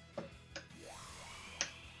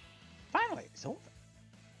 Finally, it's over.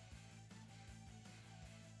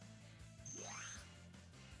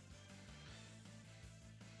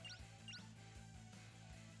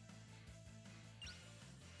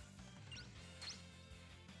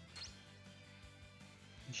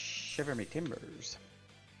 Shiver me timbers.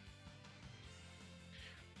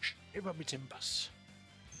 Shiver me timbers.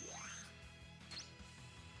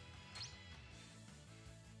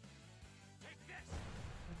 Take this.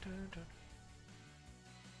 Dun, dun.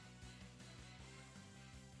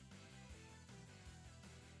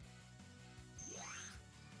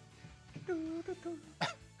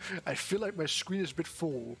 I feel like my screen is a bit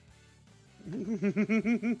full.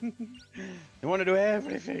 You want to do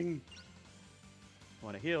everything. They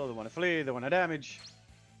want to heal, they want to flee, they want to damage.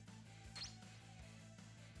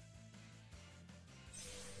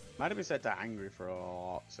 Might have been set to angry for a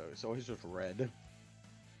lot, so it's always just red.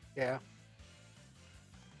 Yeah.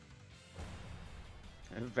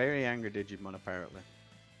 A very angry Digimon, apparently.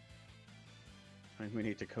 I think we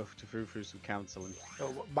need to go through some counseling.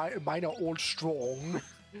 Oh, mine are all strong.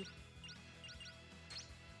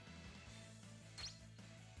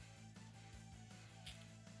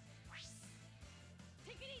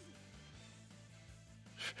 Take it easy.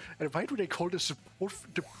 And why do they call the support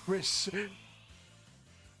the press?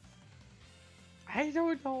 I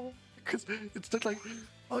don't know. Because it's not like,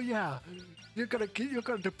 oh yeah, you're gonna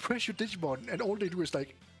depress your Digimon, and all they do is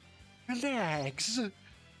like, relax,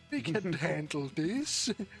 we can handle this.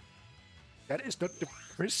 That is not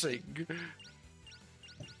depressing.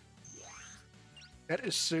 That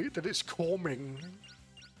is calming.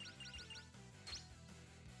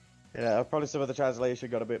 Yeah, probably some of the translation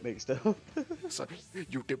got a bit mixed up. So,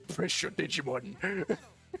 you depress your Digimon.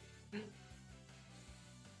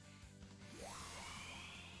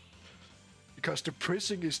 Because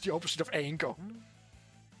depressing is the opposite of anger.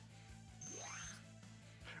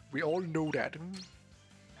 We all know that.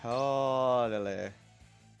 Totally.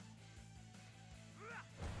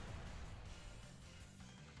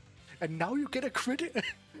 And now you get a crit.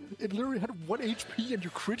 It literally had 1 HP and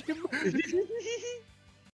you crit him?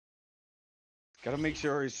 Gotta make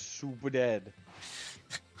sure he's super dead.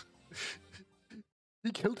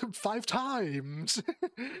 He killed him 5 times.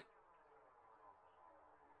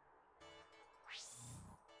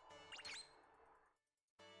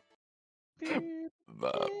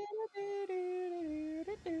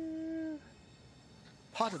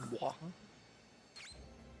 Pardon-moi.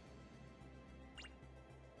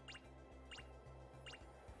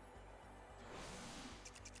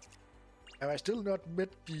 Have I still not met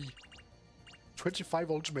the 25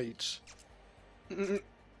 ultimates? I think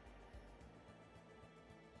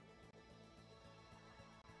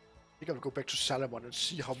I'll go back to Salamon and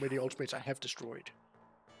see how many ultimates I have destroyed.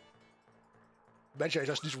 Imagine I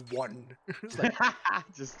just need 1. It's like,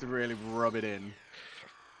 just to really rub it in.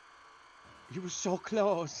 He was so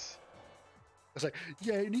close. it's like,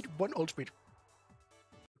 yeah, I need 1 ultimate.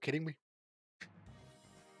 You kidding me?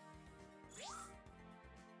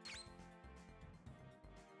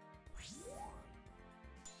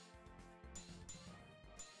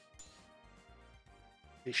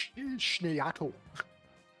 Schneato.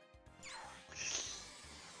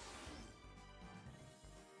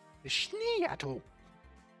 Schneato.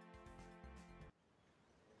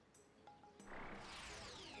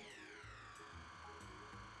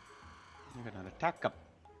 You're gonna attack up.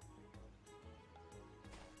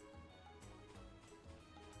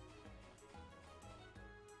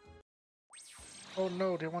 Oh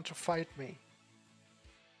no, they want to fight me.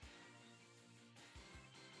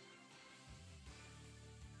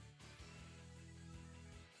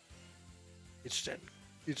 It's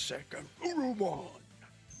that Garurumon.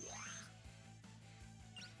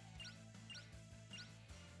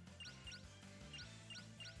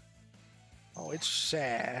 Oh, it's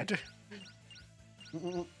sad. You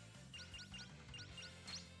can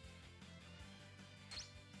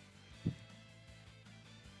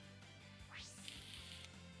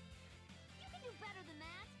do better than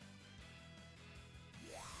that.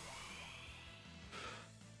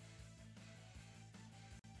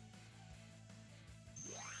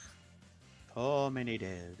 Oh, many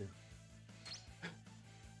dead.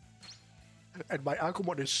 And my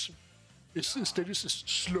Agumon is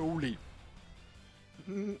slowly.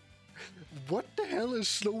 What the hell is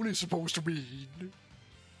slowly supposed to mean?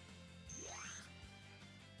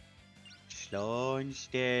 Slow and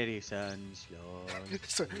steady, son. Slow.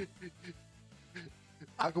 So,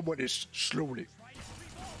 Agumon is slowly.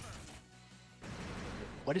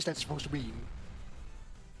 What is that supposed to mean?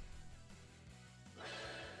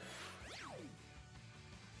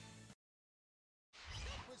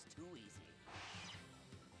 That was too easy.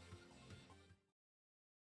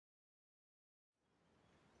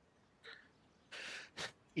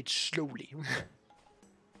 It's slowly.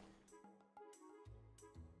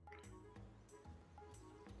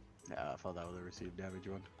 Yeah, I thought that was a received damage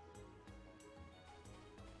one.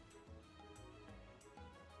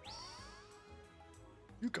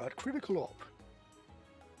 You got critical op.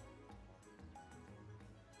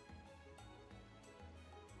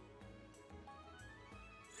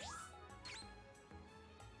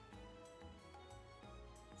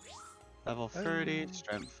 Level 30,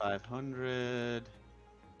 strength 500,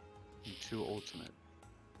 and 2 ultimate.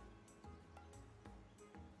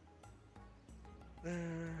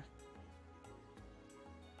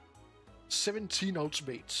 17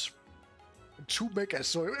 ultimates. And 2 megas,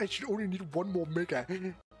 so I actually only need 1 more mega.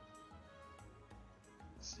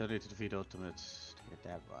 Still need to defeat ultimates to get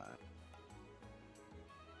that one.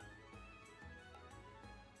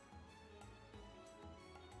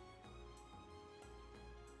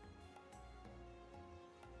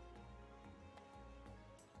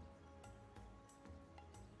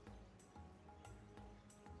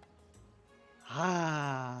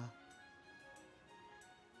 Ah,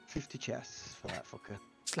 50 chests for that fucker.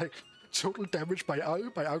 It's like total damage by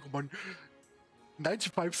Agumon.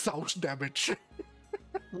 95,000 damage.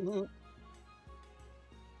 I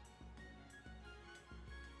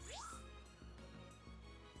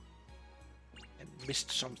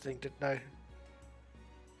missed something, didn't I?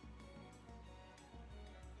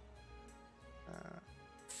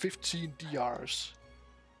 15 DRs.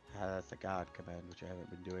 That's the guard command, which I haven't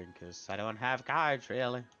been doing because I don't have guards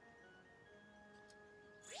really.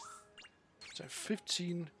 So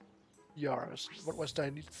 15 DRs. What was that? I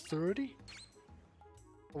need 30?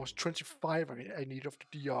 It was 25 I need of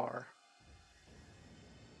the DR.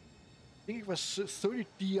 I think it was 30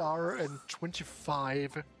 DR and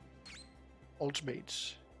 25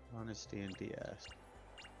 ultimates. Honesty and DS.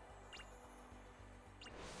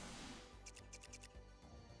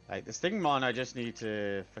 Like this Digimon, I just need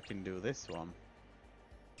to fucking do this one.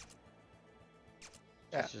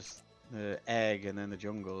 Yeah. It's just the egg and then the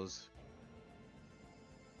jungles.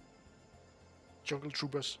 Jungle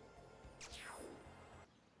Troopers.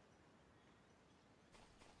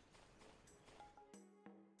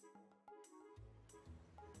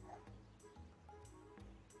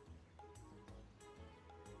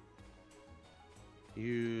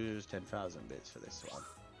 Use 10,000 bits for this one.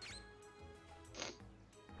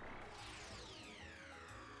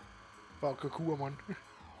 For Kakuamon.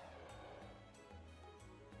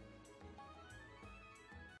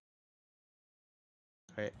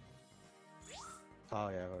 Wait. Oh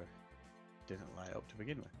yeah, or didn't light up to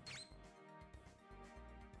begin with.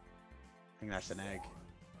 I think that's an egg.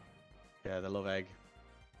 Yeah, the love egg.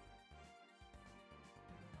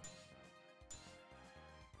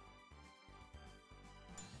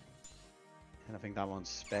 And I think that one's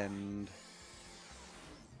spend.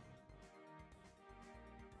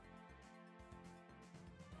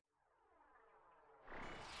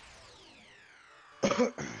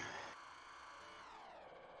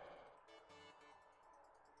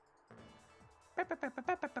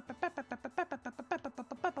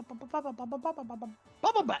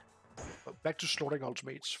 Back to slaughtering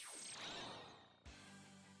ultimates.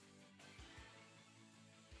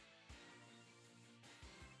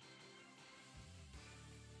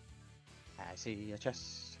 I see a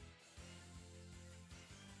chest.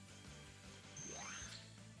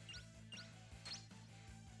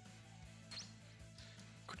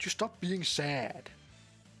 Could you stop being sad?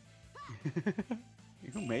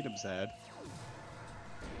 Who made him sad?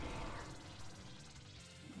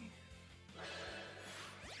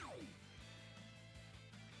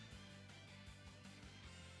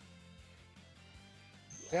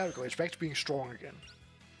 There we go, it's back to being strong again.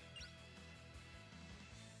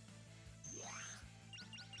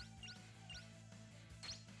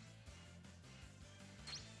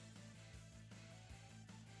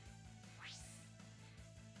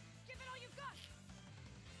 Give it all you've got!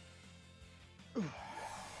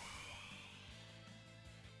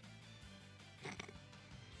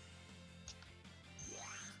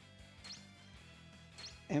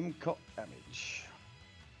 M-cut damage.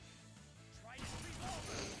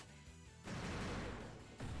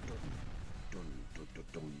 I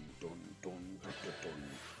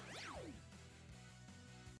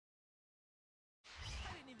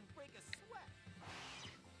didn't even break a sweat.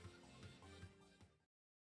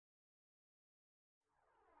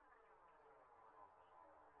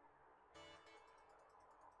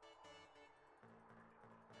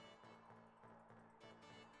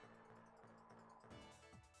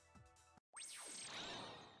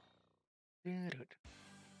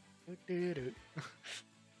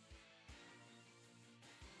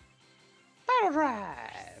 Battle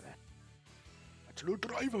drive! Absolute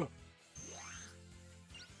driver!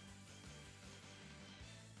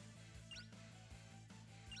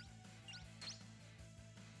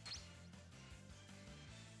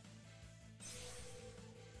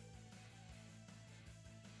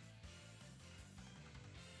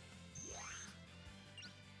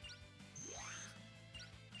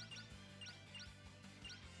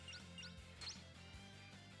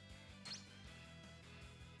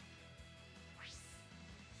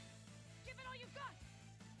 Give it all you've got!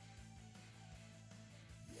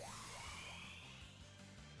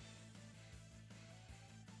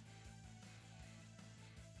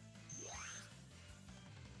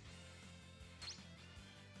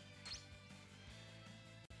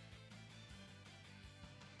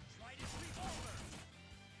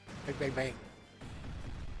 Bang, bang, bang.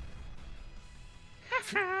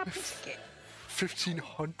 Haha, biscuit.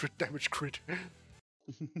 1500 damage crit.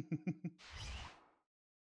 Too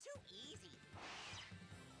easy.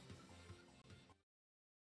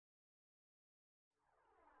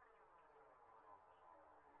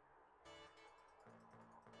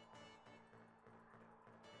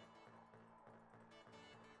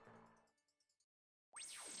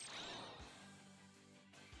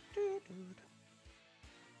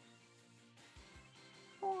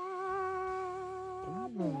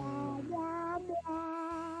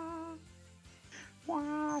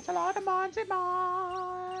 It's a lot of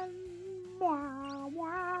Digimon. Wah,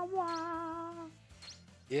 wah, wah.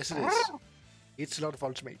 Yes, it is. It's a lot of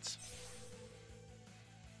ultimates.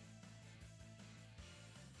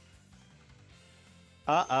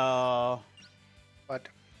 Uh-oh. But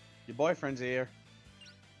Your boyfriend's here.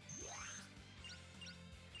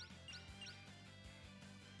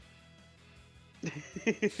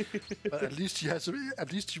 but at least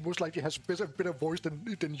he most likely has a better voice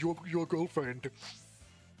than your girlfriend.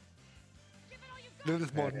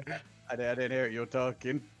 Lilithmon. I didn't hear you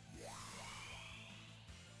talking.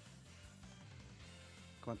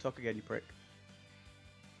 Come on, talk again, you prick.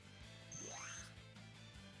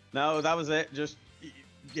 No, that was it. Just,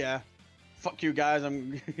 yeah. Fuck you guys,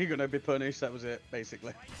 you're gonna be punished. That was it,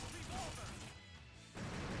 basically.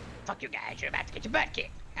 Fuck you guys, you're about to get your butt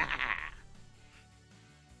kicked.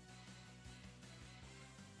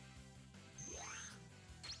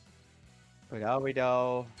 But are we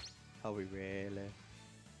though? Are we really?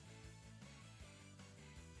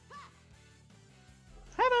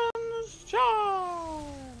 Heaven's Charge!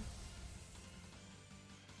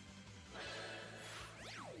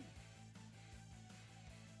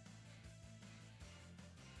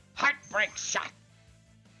 Heartbreak shot.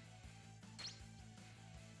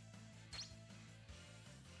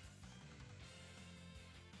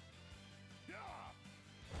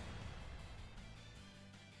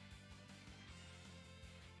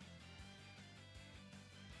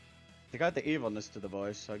 They got the evilness to the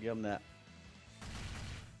voice, so I'll give them that.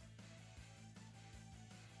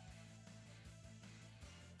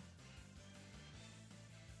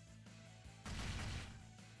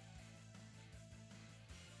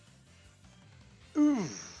 Ooh,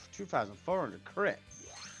 2,400 crit.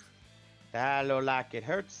 That look like it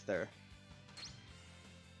hurts there.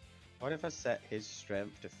 What if I set his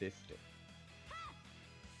strength to 50?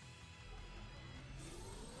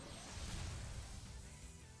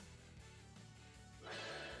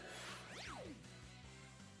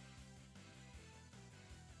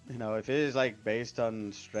 You know, if it is like based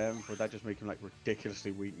on strength, would that just make him like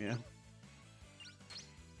ridiculously weak now?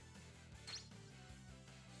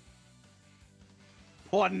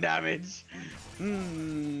 One damage.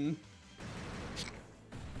 I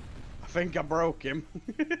think I broke him.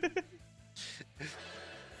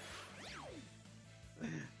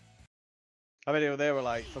 I mean, they were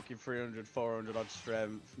like fucking 300, 400 odd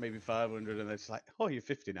strength, maybe 500, and it's like, oh, you're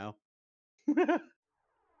 50 now.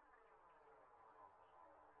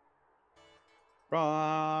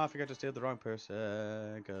 Wrong, I forgot to steal the wrong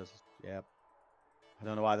person, because, yeah. I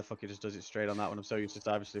don't know why the fuck it just does it straight on that one. I'm so used to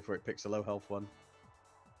Cyber Sleuth where it picks a low health one.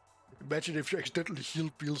 Imagine if you accidentally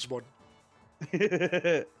healed Beelsmon.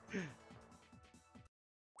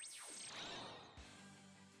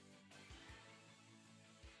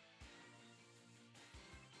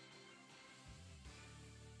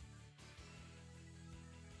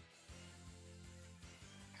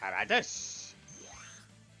 How about this?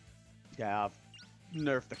 Yeah, I've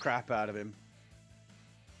nerfed the crap out of him.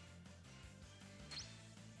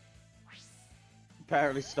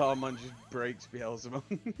 Apparently Starmon just breaks Beelzebub.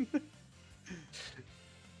 Take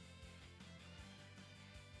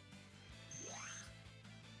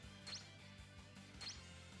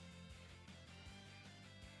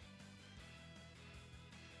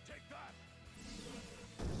that!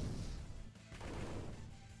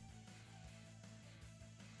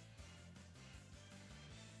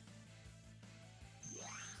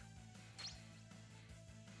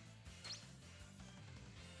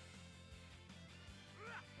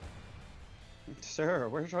 Sir,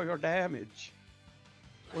 where's all your damage?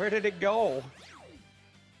 Where did it go?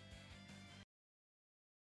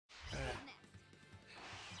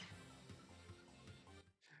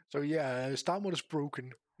 So yeah, Starmon is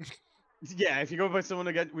broken. Yeah, if you go by someone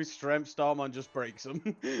again with strength, Starmon just breaks them.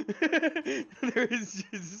 There is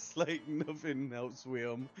just like nothing else with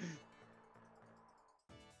him.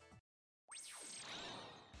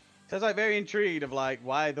 So I was like very intrigued of like,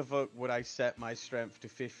 why the fuck would I set my strength to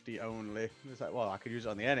 50 only? It's like, well, I could use it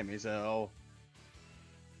on the enemy, so...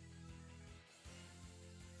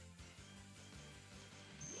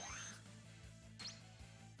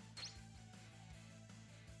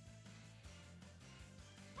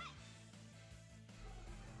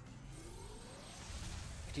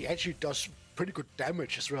 He actually does pretty good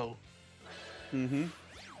damage as well. Mm-hmm.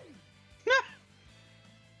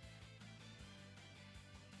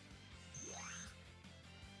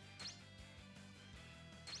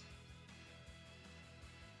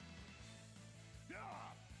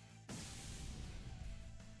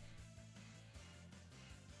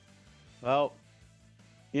 Well,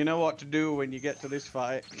 you know what to do when you get to this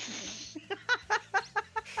fight.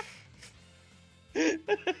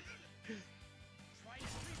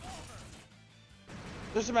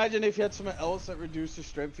 Just imagine if you had something else that reduced the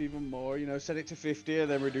strength even more, you know, set it to 50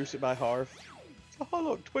 and then reduce it by half. Oh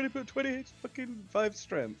look, 20 but 28 fucking 5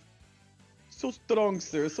 strength. So strong,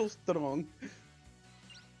 sir, so strong. I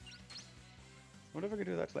wonder if I could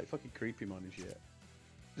do that to like fucking Creepymon and shit.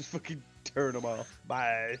 Just fucking turn them off.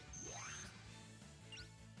 Bye.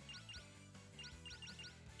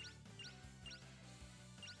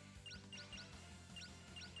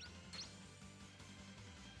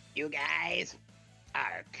 You guys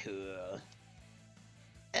are cool.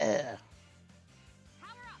 Ugh.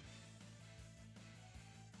 Power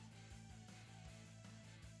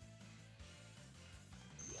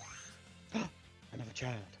up! Another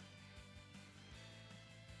child.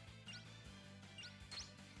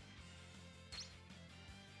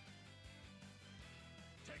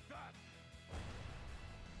 Take that!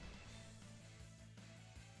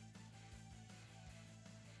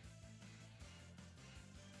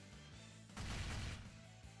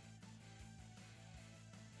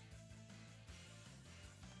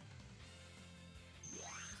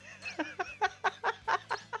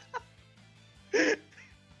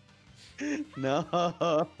 No.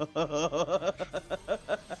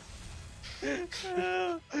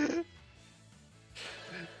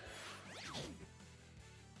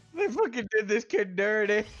 They fucking did this kid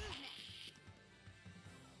dirty.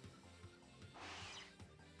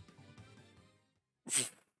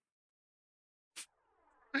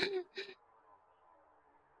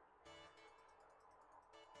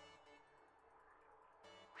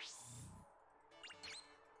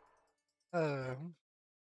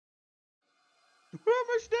 Where are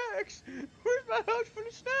my snacks? Where's my house full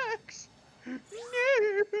of snacks? No.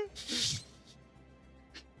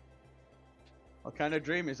 What kind of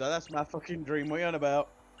dream is that? That's my fucking dream. What are you on about?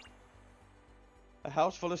 A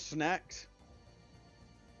house full of snacks?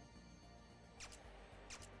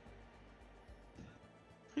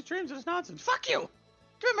 His dreams are just nonsense. Fuck you!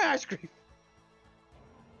 Give me my ice cream.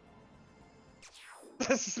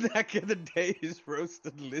 The snack of the day is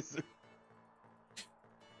roasted lizard.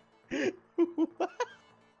 What?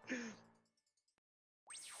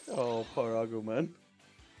 Oh, poor Agumon.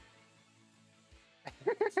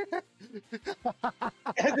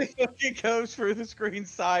 And he fucking goes through the screen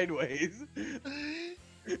sideways.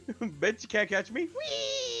 Bet you can't catch me.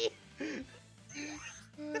 Whee!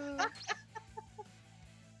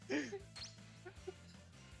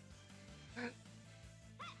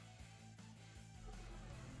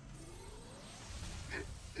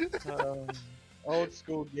 Old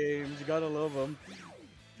school games, you gotta love them.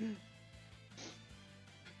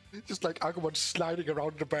 Just like Agumon sliding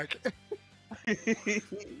around the back. It's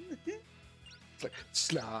like,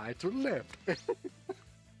 slide to the left.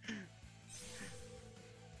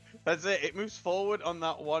 That's it, it moves forward on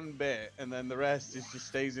that one bit, and then the rest is just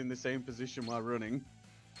stays in the same position while running.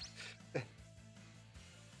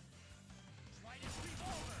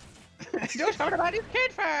 Don't talk about his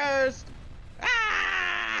kid first!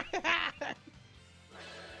 Ah!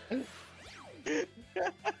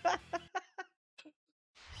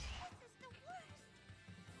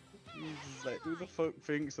 Jesus, like, who the fuck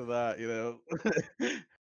thinks of that, you know?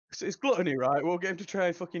 So it's gluttony, right? We'll get him to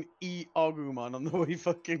try fucking eat Agumon on the way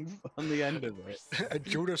fucking on the end of it. And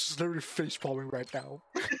Jonas is literally face palming right now.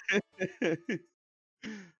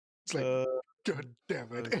 It's like, God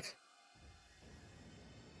damn it.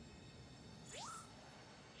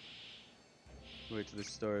 Wait till this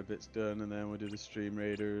story bit's done, and then we'll do the stream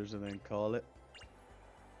raiders, and then call it.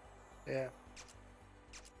 Yeah.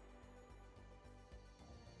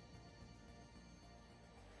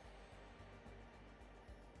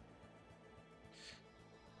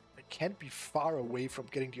 I can't be far away from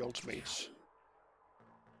getting the ultimates.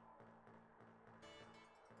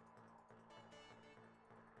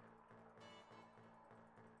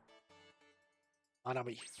 Mon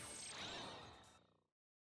ami.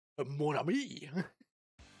 Mon ami.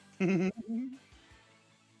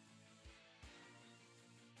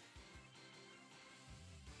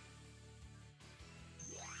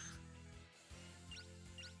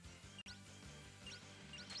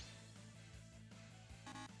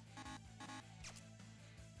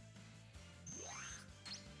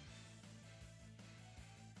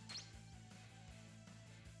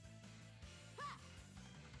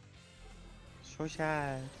 So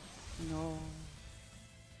sad. No.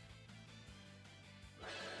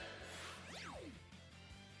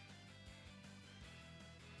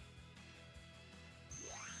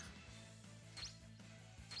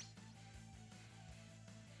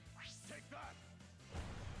 Take that!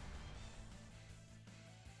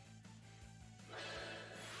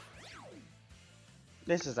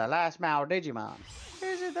 This is the last male Digimon.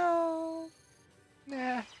 Is it though?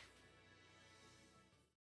 Nah.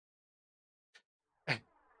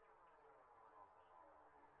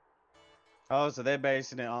 Oh, so they're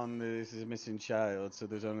basing it on this is a missing child. So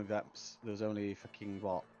there's only fucking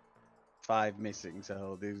what, 5 missing.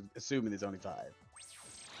 So they're assuming there's only 5.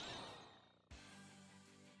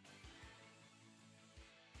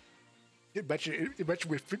 Imagine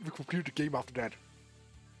we complete the game after that.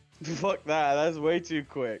 Fuck that. That's way too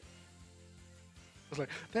quick. I was like,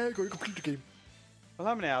 there you go, you complete the game. Well,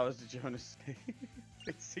 how many hours did Jonas say?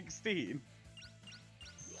 It's 16.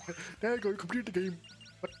 There you go, you complete the game.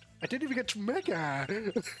 But I didn't even get to Mega.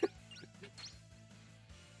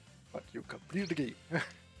 But you completed the game.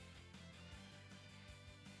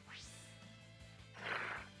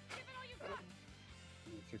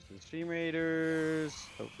 Fix the Stream Raiders.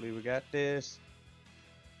 Hopefully we got this.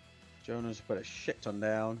 Jonas put a shit ton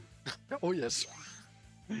down. Oh yes.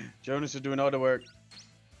 Jonas is doing all the work.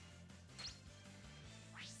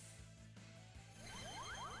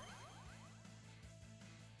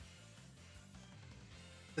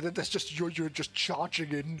 And then that's just you're just charging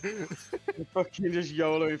in. Fucking just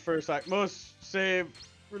YOLOing first, like, must save,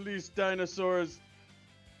 release dinosaurs.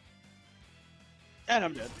 And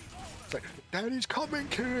I'm dead. It's like, Daddy's coming,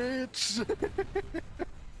 kids!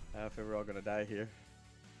 I feel we're all gonna die here.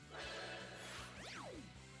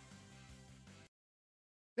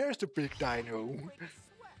 There's the big dino.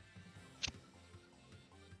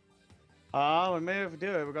 Ah, we may have to do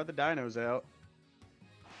it. We got the dinos out.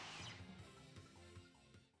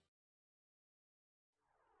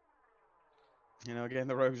 You know, getting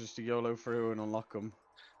the roses to YOLO through and unlock them.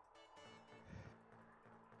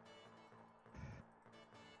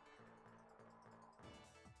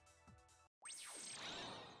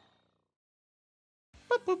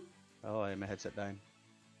 Boop, boop. Oh, I had my headset down.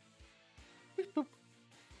 Beep boop.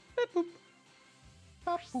 Beep, boop.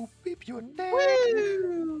 Bop boop beep, you're dead.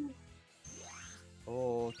 Woo!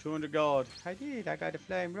 Oh, 200 gold. I did. I got a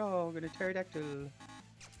flame rogue and a pterodactyl.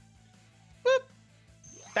 Boop!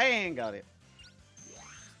 Dang, got it.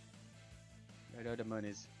 Right out the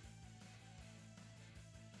monies.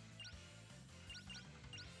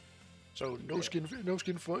 So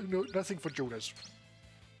nothing for Jonas.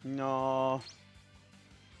 No.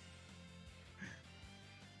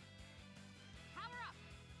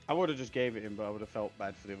 I would have just gave it him, but I would have felt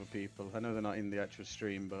bad for the other people. I know they're not in the actual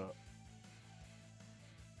stream, but...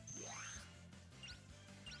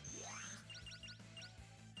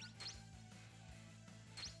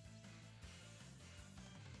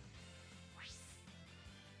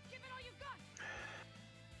 Give it all you got.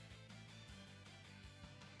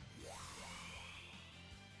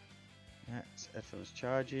 That's everyone's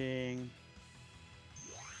charging.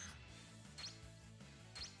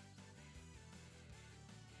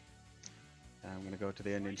 I'm gonna go to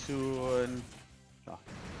the ending soon. Oh,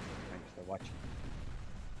 thanks for watching.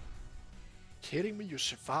 Kidding me? You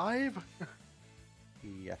survive?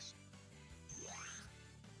 Yes.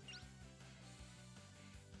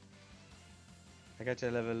 I got to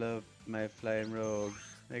level up my flame rogue.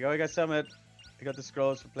 There you go, I got summit. I got the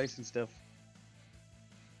scrolls for placing stuff.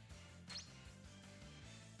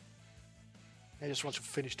 I just want to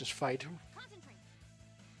finish this fight. Concentrate.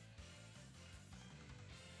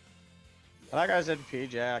 Like I said,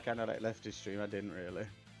 PJ, I kind of like left his stream. I didn't really.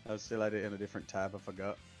 I still had it in a different tab. I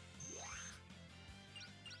forgot.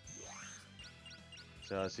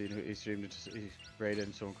 So I seen he streamed it. He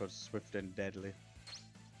raided someone called Swift and Deadly.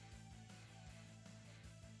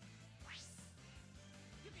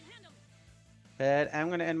 You can handle it. But I'm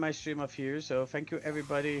gonna end my stream off here. So thank you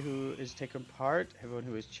everybody who has taken part, everyone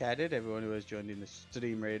who has chatted, everyone who has joined in the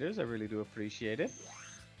stream raiders. I really do appreciate it.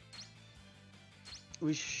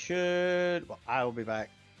 We should. Well, I'll be back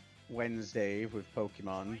Wednesday with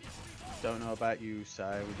Pokemon. Don't know about you,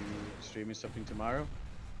 Sai. Would you streaming something tomorrow?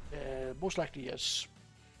 Most likely, yes.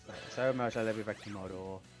 So much. I'll be back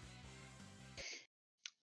tomorrow.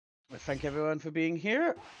 Well, thank everyone for being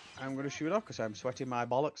here. I'm going to shoot off because I'm sweating my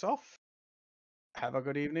bollocks off. Have a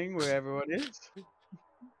good evening where everyone is.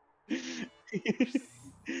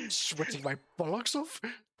 Sweating my bollocks off.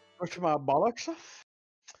 Sweating my bollocks off.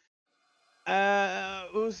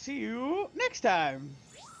 We'll see you next time.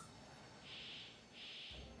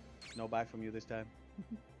 No bye from you this time.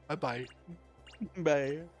 Bye bye.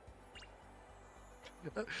 Bye.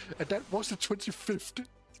 And that was the 25th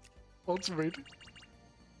ultimate.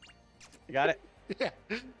 You got it? Yeah.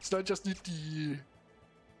 So I just need the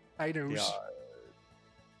items.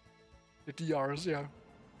 The DRs, yeah.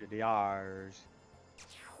 The DRs.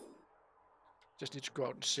 Just need to go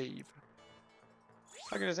out and save.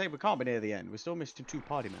 I'm gonna say we can't be near the end. We're still missing 2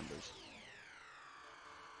 party members.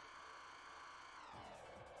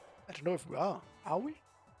 I don't know if we are. Are we?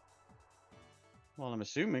 Well, I'm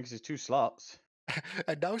assuming because it's 2 slots.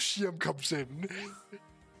 And now Shiam comes in.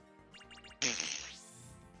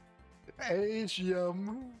 Hey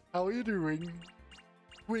Shiam, how are you doing?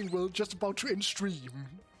 Doing well, just about to end stream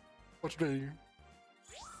for today.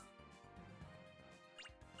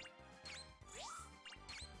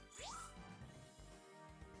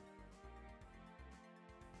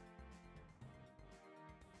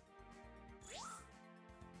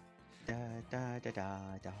 Da da da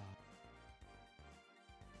da da.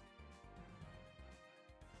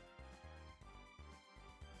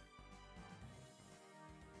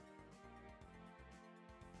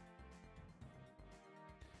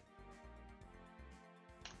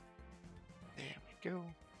 There we go.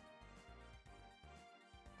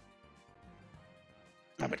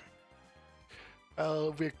 Damn it.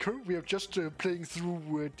 We are just playing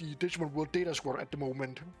through the Digimon World Data Squad at the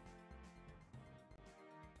moment.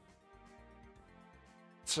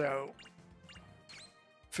 So,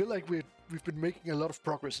 feel like we've been making a lot of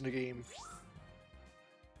progress in the game.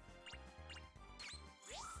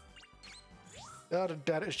 Other than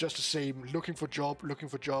that, it's just the same. Looking for job, looking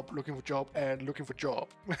for job, looking for job, and looking for job.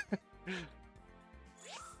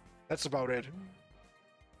 That's about it.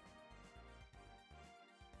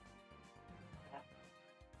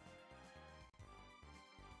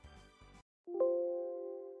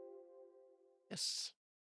 Yes.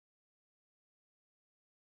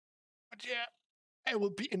 But yeah, I will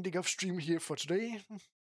be ending off stream here for today.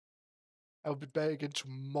 I'll be back again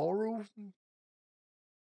tomorrow.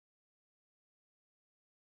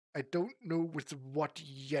 I don't know with what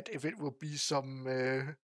yet, if it will be some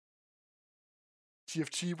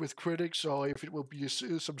TFT with critics or if it will be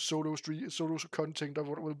some solo content or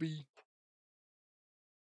what it will be.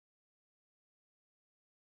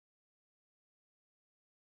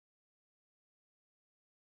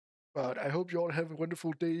 But I hope you all have a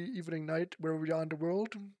wonderful day, evening, night, wherever you are in the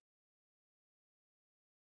world.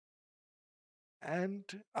 And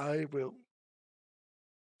I will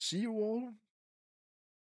see you all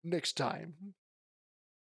next time.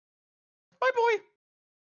 Bye, boy.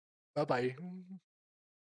 Bye-bye.